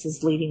evidence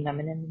is leading them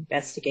in an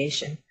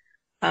investigation.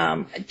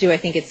 Do I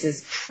think it's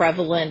as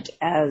prevalent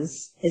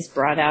as is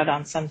brought out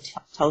on some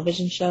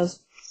television shows?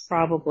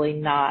 Probably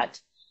not.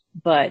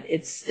 But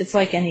it's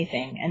like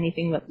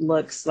anything that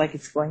looks like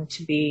it's going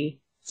to be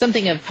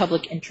something of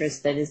public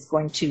interest that is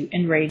going to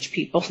enrage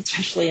people,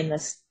 especially in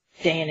this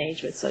day and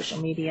age with social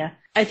media.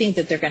 I think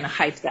that they're going to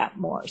hype that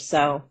more.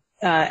 So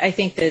I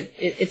think that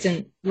it's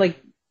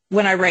like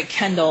when I write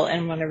Kendall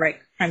and when I write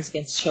crimes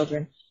against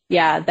children,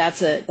 yeah,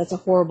 that's a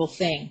horrible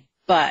thing.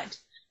 But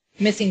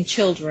missing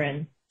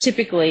children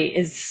typically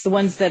is the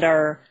ones that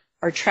are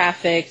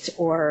trafficked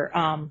or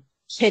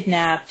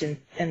kidnapped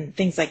and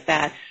things like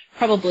that.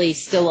 Probably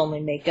still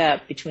only make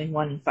up between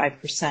 1% and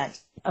 5%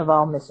 of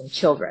all missing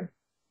children.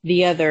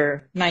 The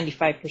other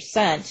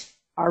 95%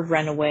 are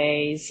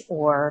runaways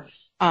or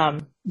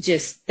they've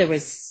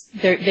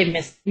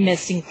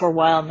missing for a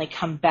while and they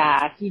come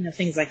back,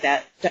 things like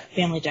that,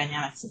 family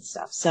dynamics and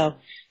stuff. So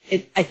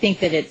I think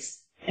that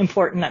it's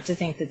important not to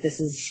think that this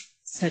is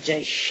it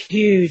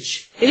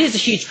is a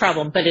huge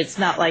problem, but it's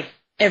not like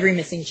every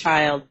missing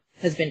child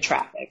has been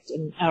trafficked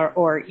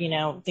or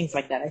things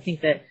like that. I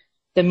think that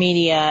the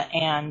media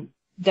and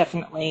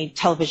definitely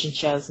television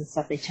shows and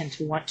stuff, they tend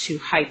to want to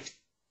hype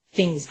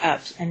things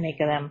up and make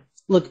them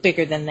look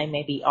bigger than they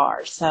maybe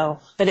are. So,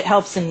 but it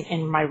helps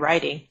in my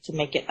writing to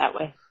make it that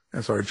way.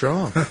 That's our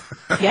job.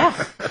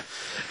 Yeah.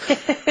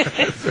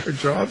 It's our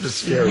job to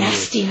scare you.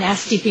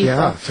 Nasty people.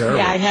 Yeah, terrible.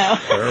 Yeah, I know.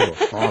 Terrible,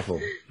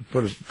 awful.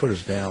 Put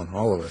us down,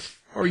 all of us.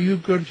 Are you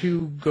going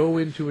to go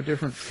into a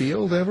different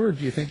field ever?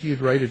 Do you think you'd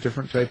write a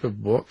different type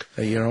of book,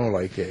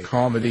 like a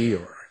comedy,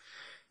 or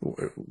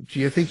do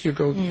you think you're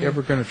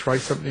ever going to try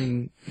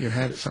something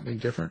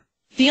different?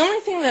 The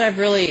only thing that I've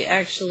really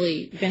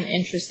actually been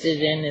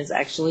interested in is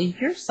actually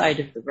your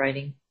side of the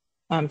writing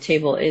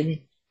table,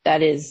 and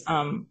that is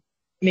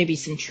maybe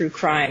some true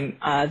crime.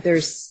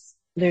 There's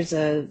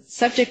a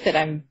subject that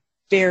I'm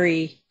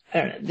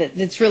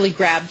that's really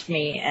grabbed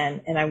me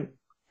and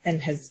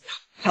has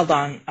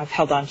I've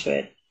held on to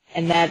it,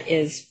 and that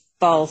is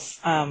false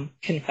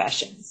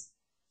confessions,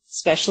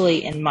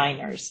 especially in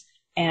minors.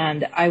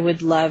 And I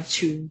would love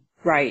to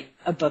write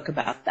a book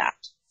about that.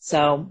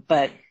 So,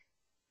 but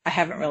I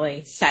haven't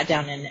really sat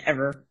down and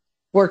ever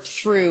worked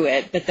through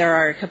it, but there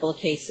are a couple of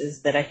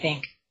cases that I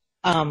think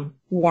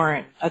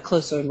warrant a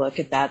closer look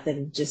at that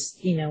are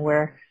just,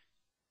 where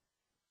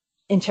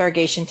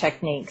interrogation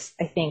techniques,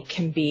 I think,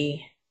 can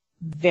be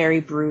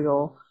very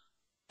brutal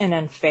and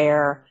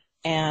unfair.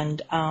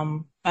 And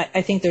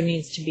I think there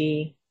needs to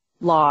be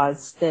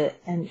laws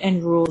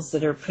and rules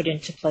that are put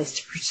into place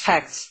to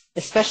protect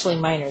especially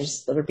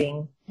minors that are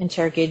being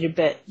interrogated,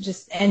 but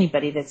just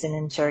anybody that's in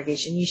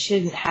interrogation. You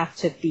shouldn't have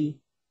to be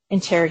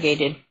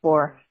interrogated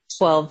for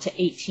 12 to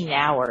 18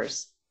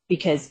 hours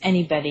because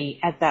anybody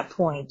at that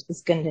point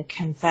is going to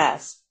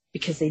confess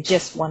because they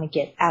just want to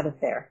get out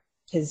of there.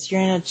 Because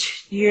you're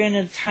in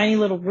a tiny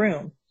little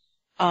room,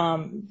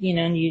 and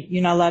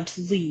you're not allowed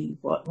to leave.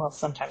 Well,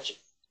 sometimes you.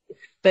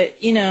 But,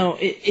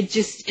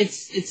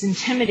 it's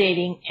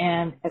intimidating.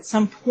 And at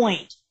some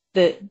point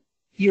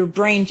your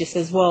brain just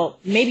says, well,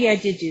 maybe I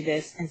did do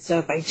this. And so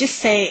if I just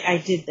say I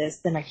did this,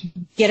 then I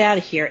can get out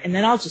of here and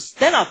then I'll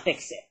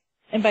fix it.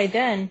 And by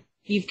then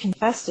you've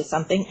confessed to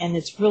something and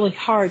it's really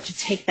hard to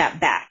take that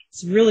back.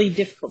 It's really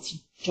difficult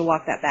to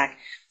walk that back.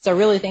 So I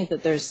really think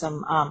that there's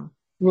some,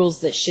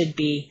 rules that should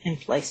be in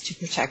place to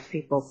protect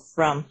people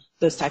from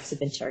those types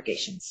of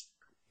interrogations.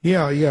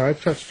 Yeah,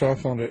 I've touched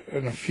off on it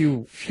in a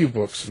few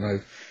books, and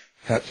I've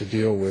had to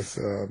deal with,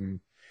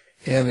 and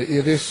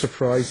it is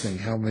surprising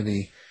how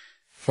many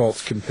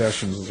false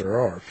confessions there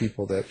are.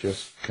 People that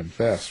just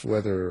confess,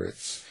 whether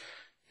it's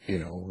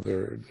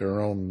their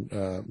own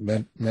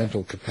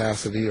mental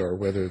capacity, or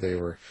whether they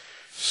were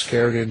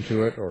scared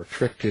into it, or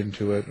tricked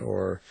into it,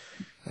 or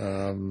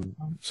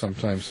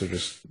sometimes they're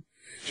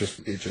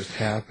it just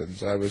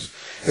happens.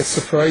 It's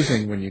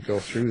surprising when you go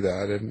through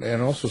that,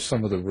 and also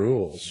some of the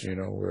rules,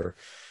 where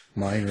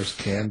minors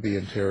can be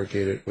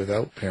interrogated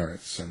without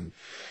parents,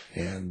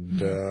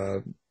 and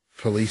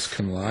police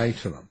can lie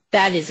to them.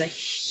 That is a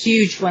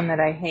huge one that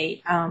I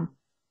hate,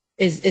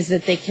 is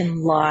that they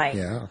can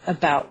lie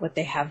about what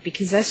they have,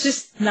 because that's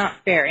just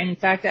not fair. And in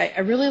fact, I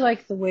really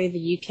like the way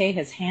the UK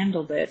has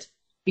handled it,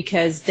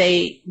 because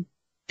they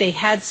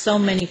had so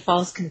many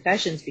false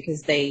confessions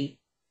because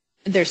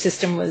their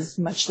system was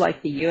much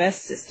like the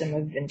U.S. system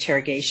of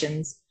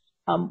interrogations,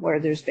 where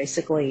there's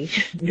basically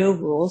no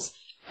rules.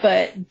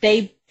 But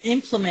they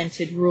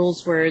implemented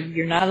rules where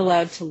you're not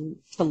allowed to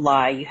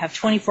lie. You have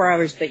 24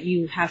 hours, but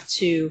you have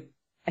to,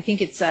 I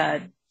think it's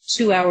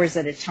 2 hours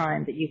at a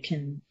time that you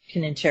can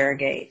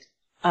interrogate.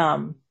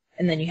 And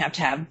then you have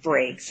to have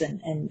breaks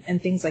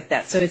and things like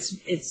that. So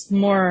it's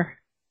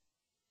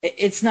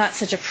not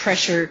such a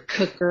pressure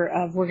cooker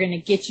of, we're going to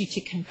get you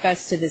to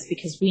confess to this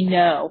because we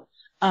know.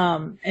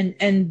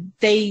 And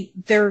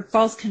their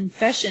false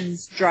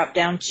confessions drop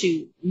down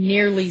to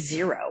nearly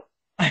zero.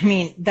 I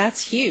mean,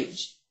 that's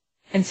huge.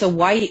 And so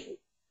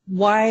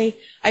why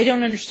I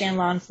don't understand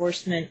law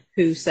enforcement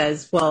who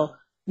says, well,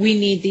 we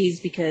need these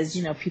because,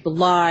 people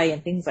lie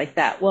and things like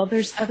that. Well,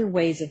 there's other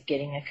ways of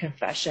getting a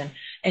confession.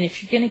 And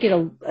if you're going to get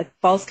a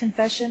false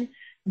confession,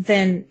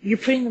 then you're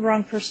putting the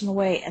wrong person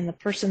away, and the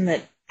person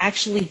that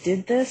actually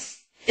did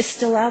this is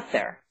still out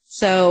there.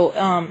 So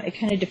it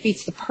kind of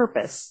defeats the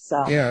purpose.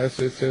 So yeah,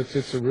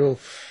 it's a real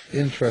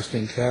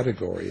interesting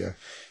category,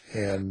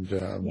 and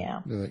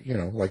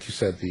like you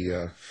said,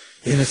 the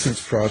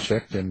Innocence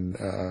Project,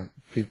 and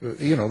people,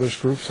 there's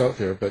groups out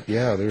there, but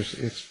yeah,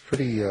 it's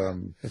pretty,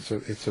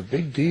 it's a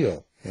big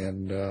deal,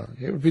 and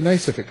it would be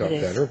nice if it got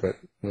better, but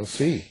we'll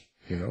see.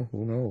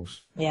 Who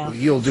knows? Yeah,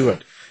 you'll do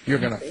it. You're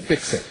gonna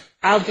fix it.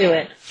 I'll do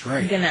it. That's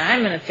right.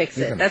 I'm gonna fix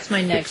it. That's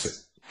my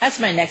next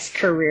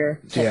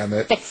career. Damn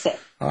it. Fix it.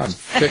 I'm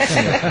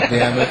fixing it.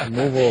 Damn it.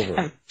 Move over.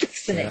 I'm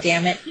fixing it.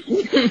 Damn it.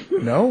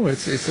 No,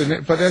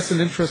 but that's an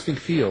interesting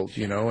field,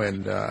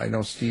 and I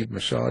know Steve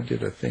Michaud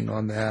did a thing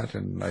on that,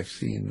 and I've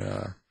seen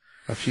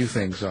a few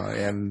things on,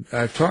 and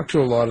I've talked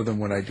to a lot of them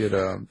when I did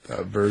a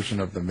version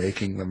of the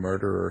Making the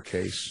Murderer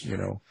case,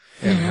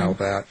 and how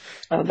that,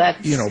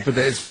 but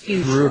it's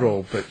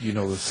brutal. But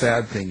the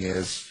sad thing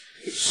is,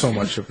 so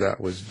much of that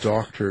was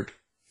doctored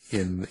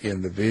in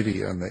the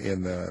video,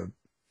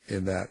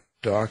 in that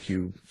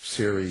docu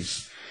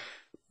series,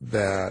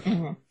 that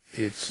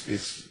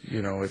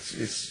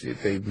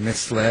they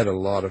misled a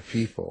lot of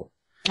people.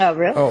 Oh,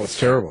 really? Oh, it's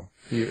terrible.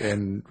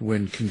 And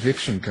when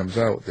Conviction comes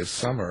out this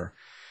summer,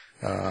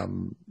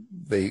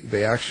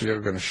 they actually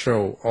are going to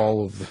show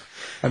all of the.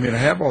 I mean, I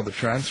have all the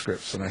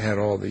transcripts, and I had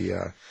all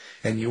the.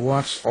 And you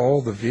watch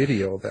all the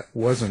video that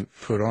wasn't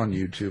put on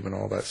YouTube and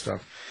all that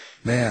stuff.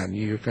 Man,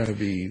 you're going to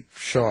be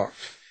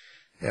shocked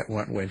at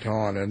what went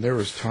on. And there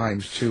was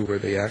times too where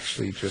they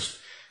actually just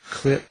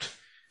clipped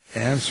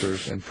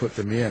answers and put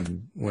them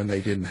in when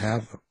they didn't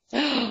have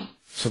them.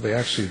 So they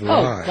actually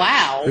lied. Oh,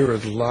 wow. There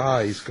was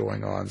lies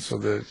going on. So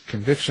the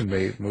Conviction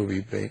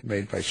movie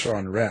made by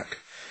Sean Reck,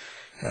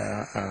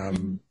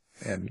 and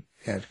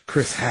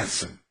Chris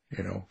Hansen,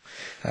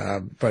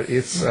 but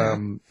it's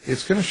going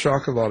to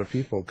shock a lot of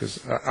people,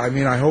 because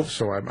I hope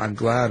so. I'm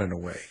glad in a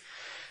way,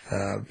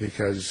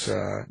 because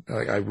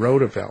I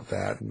wrote about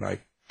that and I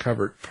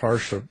covered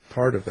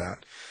part of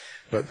that,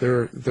 but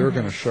they're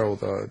going to show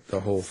the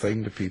whole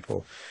thing to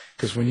people,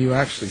 because when you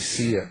actually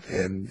see it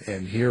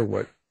and hear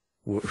what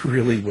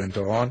really went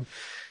on,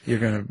 you're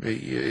going to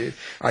be.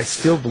 I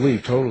still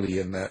believe totally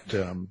in that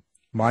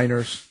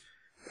minors.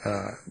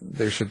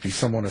 There should be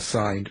someone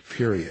assigned,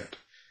 period.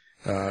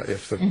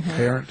 If the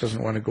parent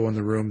doesn't want to go in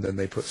the room, then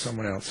they put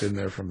someone else in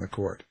there from the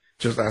court.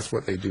 Just that's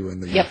what they do in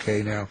the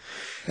UK now,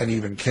 and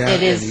even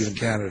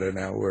Canada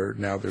now, where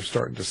now they're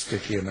starting to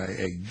stick in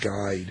a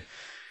guide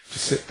to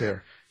sit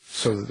there,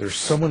 so that there's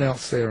someone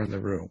else there in the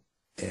room,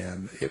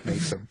 and it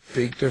makes a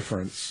big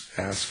difference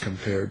as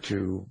compared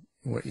to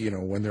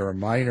when they're a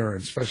minor,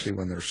 and especially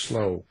when they're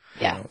slow.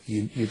 Yeah,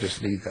 you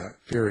just need that,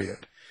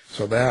 period.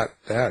 So that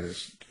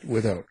is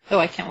without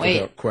I can't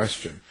wait. Without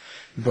question.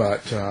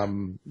 But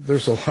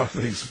there's a lot of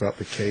things about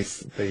the case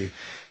that they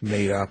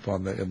made up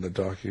in the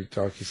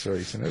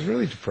docu-series, and it's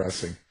really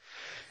depressing.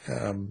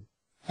 I'm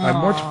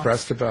more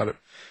depressed about it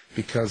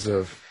because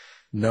of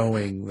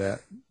knowing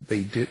that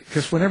they did.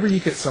 Because whenever you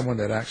get someone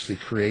that actually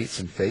creates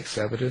and fakes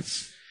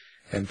evidence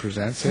and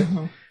presents it,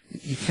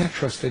 you can't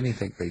trust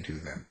anything they do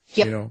then.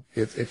 Yep.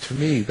 It to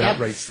me, that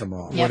writes them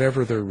off,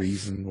 whatever their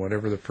reason,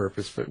 whatever the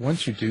purpose. But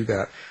once you do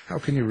that, how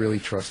can you really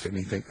trust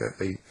anything that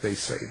they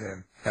say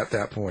then at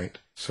that point?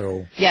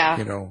 So,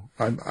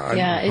 I'm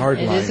hard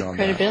line on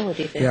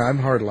credibility that. thing. Yeah, I'm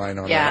hard line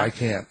on that.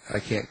 I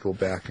can't go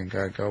back and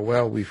go,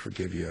 well, we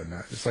forgive you. And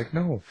that. It's like,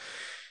 no,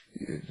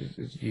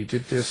 you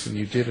did this and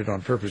you did it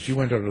on purpose. You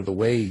went out of the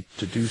way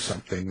to do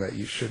something that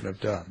you shouldn't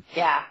have done.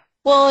 Yeah.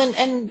 Well,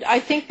 and I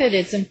think that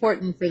it's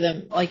important for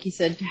them, like you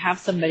said, to have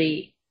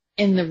somebody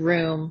in the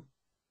room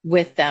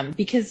with them,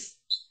 because,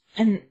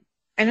 and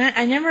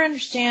I never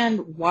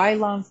understand why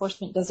law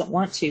enforcement doesn't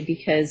want to,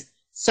 because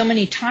so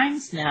many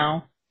times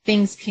now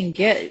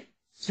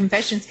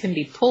confessions can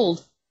be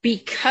pulled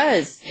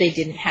because they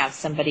didn't have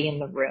somebody in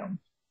the room.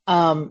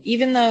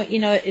 Even though,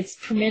 it's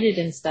permitted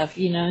and stuff,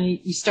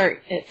 you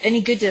start,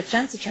 any good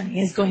defense attorney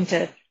is going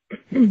to,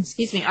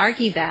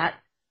 argue that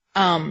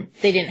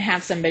they didn't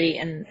have somebody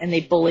and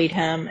they bullied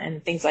him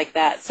and things like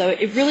that. So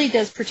it really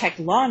does protect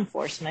law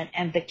enforcement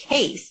and the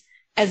case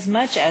as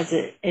much as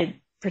it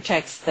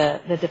protects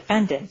the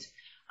defendant.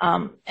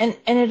 And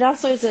it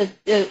also is a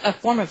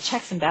form of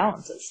checks and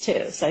balances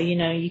too. So,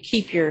 you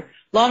keep your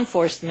law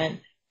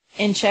enforcement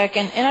in check.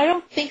 And I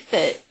don't think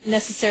that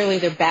necessarily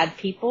they're bad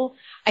people.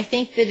 I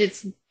think that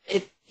it's an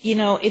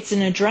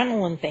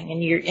adrenaline thing,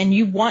 and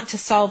you want to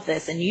solve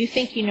this, and you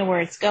think you know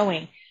where it's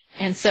going.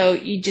 And so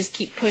you just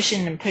keep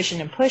pushing and pushing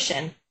and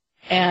pushing,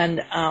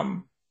 and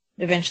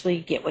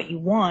eventually get what you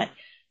want.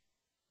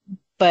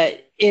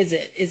 But is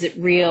it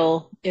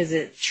real? Is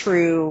it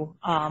true?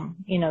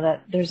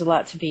 That there's a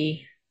lot to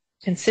be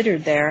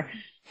considered there.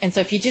 And so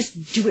if you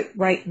just do it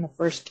right in the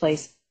first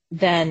place,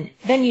 then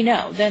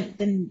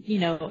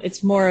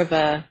it's more of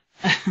a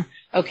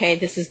okay,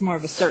 this is more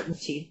of a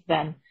certainty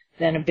than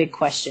a big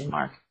question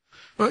mark.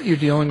 Well, you're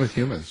dealing with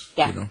humans,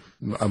 Yeah.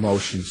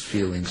 Emotions,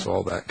 feelings,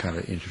 all that kind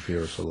of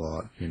interferes a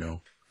lot,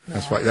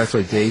 That's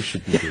why Dave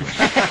should be doing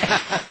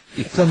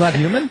it. Still not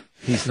human?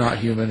 He's not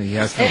human, and he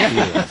has no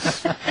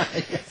feelings.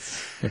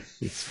 Yes.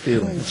 He's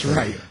feeling. That's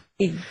right.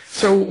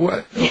 So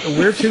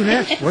where to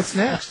next? What's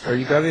next? Are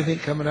you got anything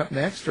coming up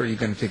next? Or are you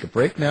going to take a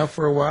break now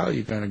for a while? Are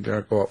you going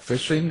to go out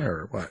fishing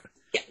or what?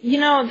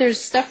 There's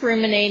stuff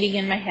ruminating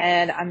in my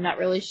head. I'm not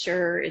really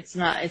sure. It's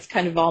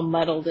kind of all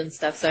muddled and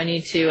stuff. So I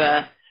need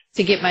to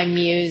get my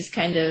muse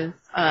kind of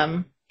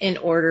in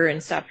order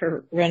and stop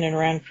her running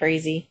around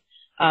crazy,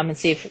 and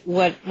see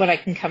what I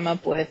can come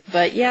up with.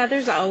 But yeah,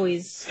 there's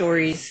always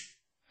stories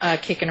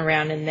kicking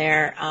around in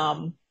there.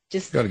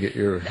 Just got to get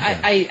your.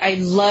 Yeah. I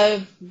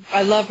love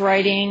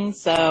writing,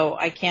 so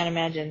I can't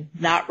imagine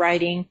not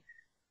writing.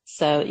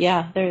 So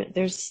yeah,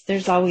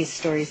 there's always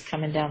stories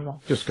coming down the.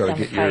 Just got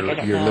to get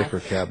your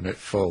liquor cabinet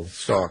full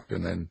stocked,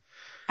 and then.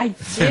 I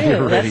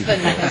do. That's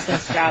what my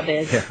husband's job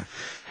is. Yeah.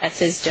 That's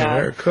his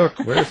job.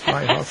 Where's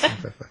my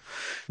husband?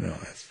 No,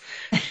 that's.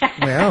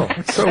 Well,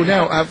 so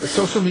now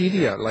social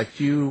media. Like,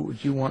 do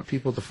you want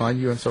people to find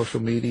you on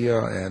social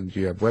media, and do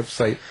you have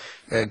website?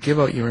 Give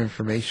out your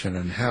information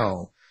and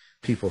how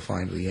people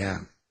find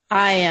Leanne.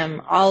 I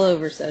am all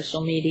over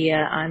social media.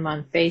 I'm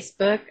on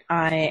Facebook,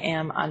 I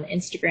am on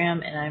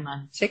Instagram, and I'm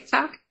on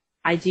TikTok.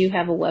 I do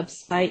have a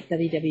website,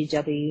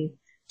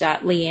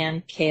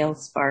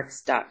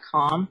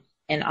 www.leannekalesparks.com,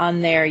 and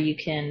on there you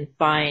can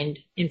find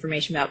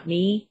information about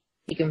me.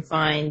 You can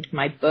find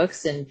my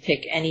books and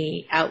pick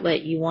any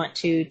outlet you want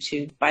to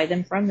buy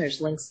them from.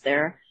 There's links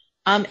there.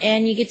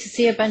 And you get to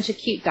see a bunch of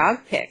cute dog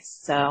pics.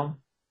 So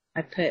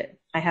I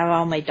have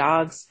all my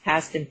dogs,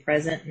 past and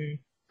present, and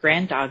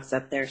grand dogs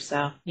up there.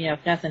 So,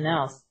 if nothing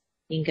else,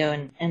 you can go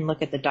and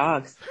look at the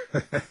dogs.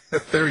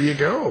 There you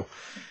go.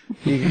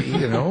 You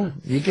get it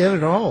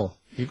all.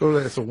 You go to,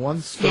 it's a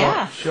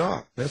one-stop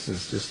shop. This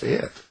is just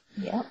it.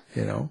 Yeah.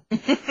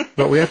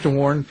 But we have to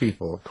warn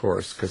people, of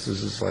course, because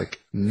this is like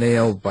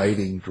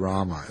nail-biting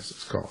drama, as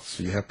it's called.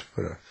 So you have to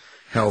put a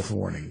health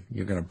warning.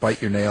 You're going to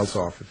bite your nails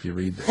off if you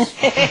read this.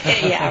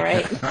 Yeah,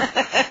 right.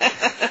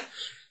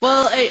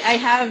 Well, I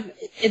have,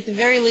 at the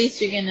very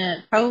least, you're going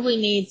to probably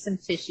need some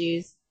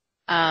tissues,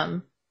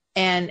 and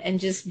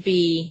just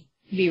be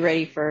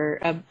ready for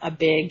a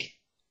big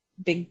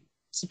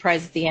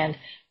surprise at the end.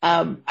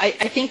 I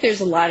think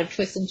there's a lot of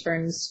twists and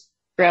turns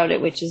throughout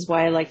it, which is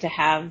why I like to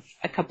have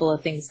a couple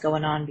of things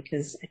going on,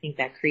 because I think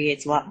that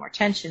creates a lot more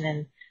tension,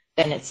 and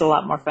then it's a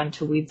lot more fun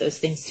to weave those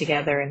things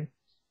together. And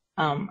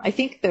I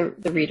think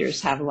the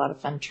readers have a lot of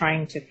fun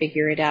trying to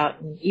figure it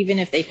out, and even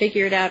if they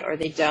figure it out or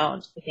they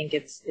don't, I think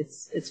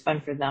it's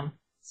fun for them.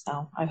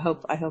 So I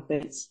hope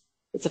it's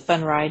a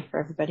fun ride for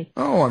everybody.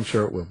 Oh, I'm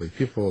sure it will be.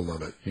 People will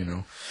love it.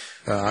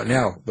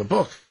 Now the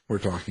book we're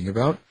talking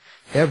about,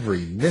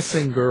 Every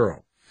Missing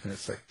Girl, and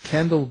it's a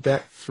Kendall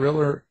Beck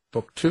thriller,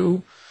 book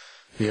 2.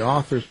 The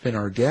author's been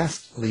our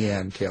guest,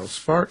 Leanne Kale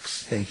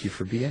Sparks. Thank you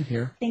for being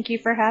here. Thank you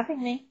for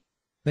having me.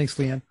 Thanks,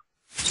 Leanne.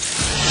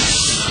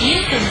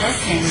 You've been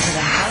listening to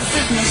the House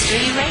of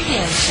Mystery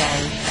radio show.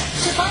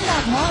 To find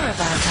out more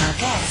about our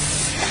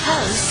guests,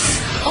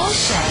 hosts, or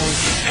shows,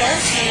 go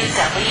to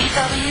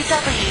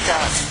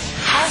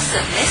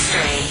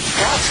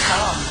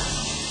www.houseofmystery.com.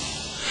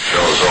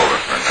 Show's over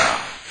for now.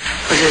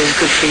 Was it as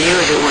good for you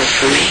as it was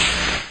for me?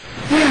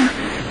 Yeah.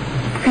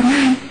 Good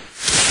night.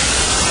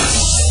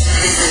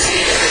 This has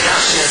been a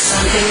production of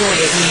Something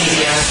Weird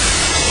Media.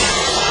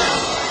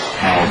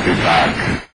 I'll be back.